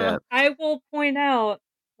 Yeah. I will point out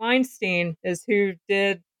Weinstein is who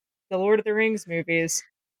did the Lord of the Rings movies.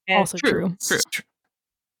 And Also true.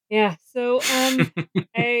 Yeah, so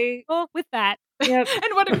well, with that. Yep.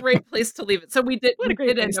 And what a great place to leave it. So we did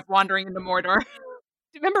end up wandering into Mordor.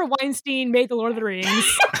 Remember Weinstein made the Lord of the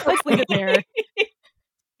Rings. Let's leave it there.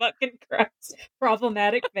 Fucking Christ.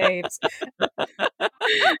 Problematic babes.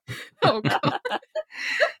 Oh, God.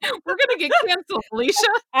 We're going to get canceled, Alicia.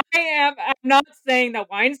 I'm not saying that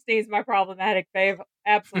Weinstein's my problematic babe.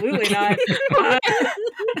 Absolutely not.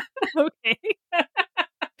 Okay.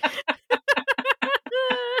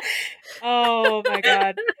 Oh, my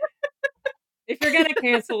God. If you're going to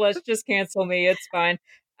cancel us, just cancel me. It's fine.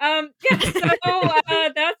 Yeah, so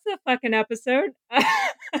that's a fucking episode.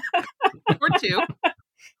 Or two.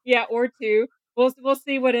 Yeah, or two. We'll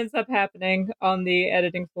see what ends up happening on the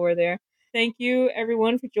editing floor there. Thank you,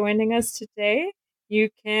 everyone, for joining us today. You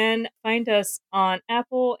can find us on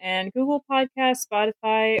Apple and Google Podcasts,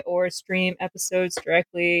 Spotify, or stream episodes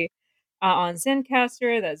directly on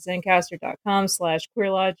Zencastr. That's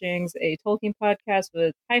zencastr.com/queerlodgings, a Tolkien podcast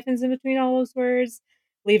with hyphens in between all those words.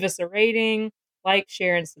 Leave us a rating, like,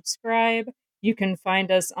 share, and subscribe. You can find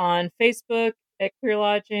us on Facebook at Queer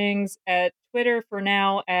Lodgings, at Twitter for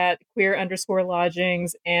now at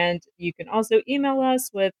queer_lodgings, and you can also email us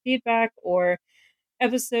with feedback or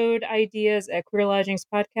episode ideas at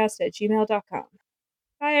queerlodgingspodcast@gmail.com.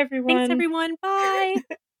 Bye, everyone. Thanks, everyone. Bye.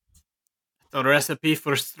 The recipe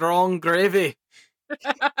for strong gravy.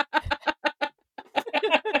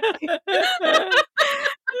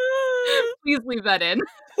 Please leave that in.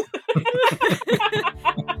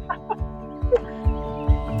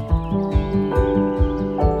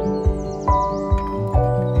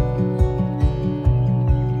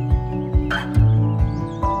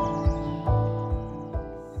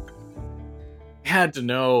 They had to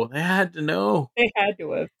know. They had to know. They had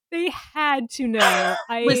to have. They had to know.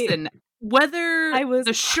 Listen, whether I was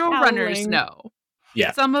the showrunners howling. know,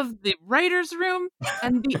 Yeah. some of the writers' room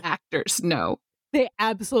and the actors know. They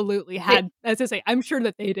absolutely had. As I say, I'm sure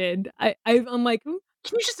that they did. I'm like, Can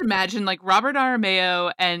you just imagine, like, Robert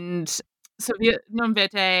Aramayo and Sylvia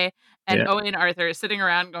Nomvete and Owen Arthur sitting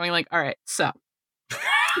around going like, all right, so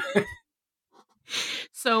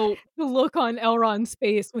the look on Elrond's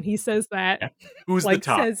face when he says that. Yeah. Who's like, the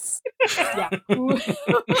top? Says, yeah.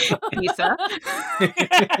 Lisa.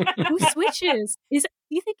 Who switches? Do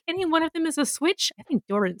you think any one of them is a switch? I think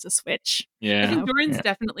Doran's a switch. Yeah. I think Doran's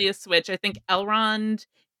definitely a switch. I think Elrond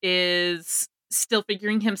is still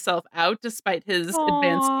figuring himself out despite his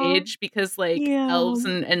advanced age because like elves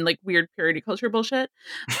and like weird purity culture bullshit.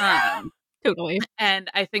 Totally. And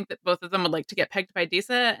I think that both of them would like to get pegged by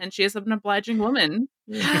Disa, and she is an obliging woman.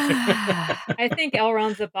 I think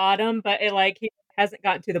Elrond's a bottom, but he hasn't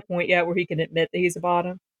gotten to the point yet where he can admit that he's a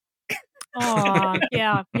bottom. Oh,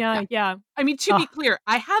 yeah. I mean, to be clear,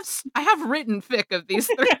 I have written fic of these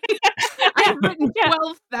three. I have written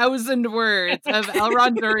 12,000 words of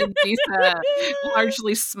Elrond, Durin, Disa,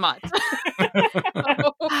 largely smut.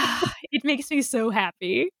 It makes me so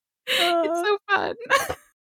happy. It's so fun.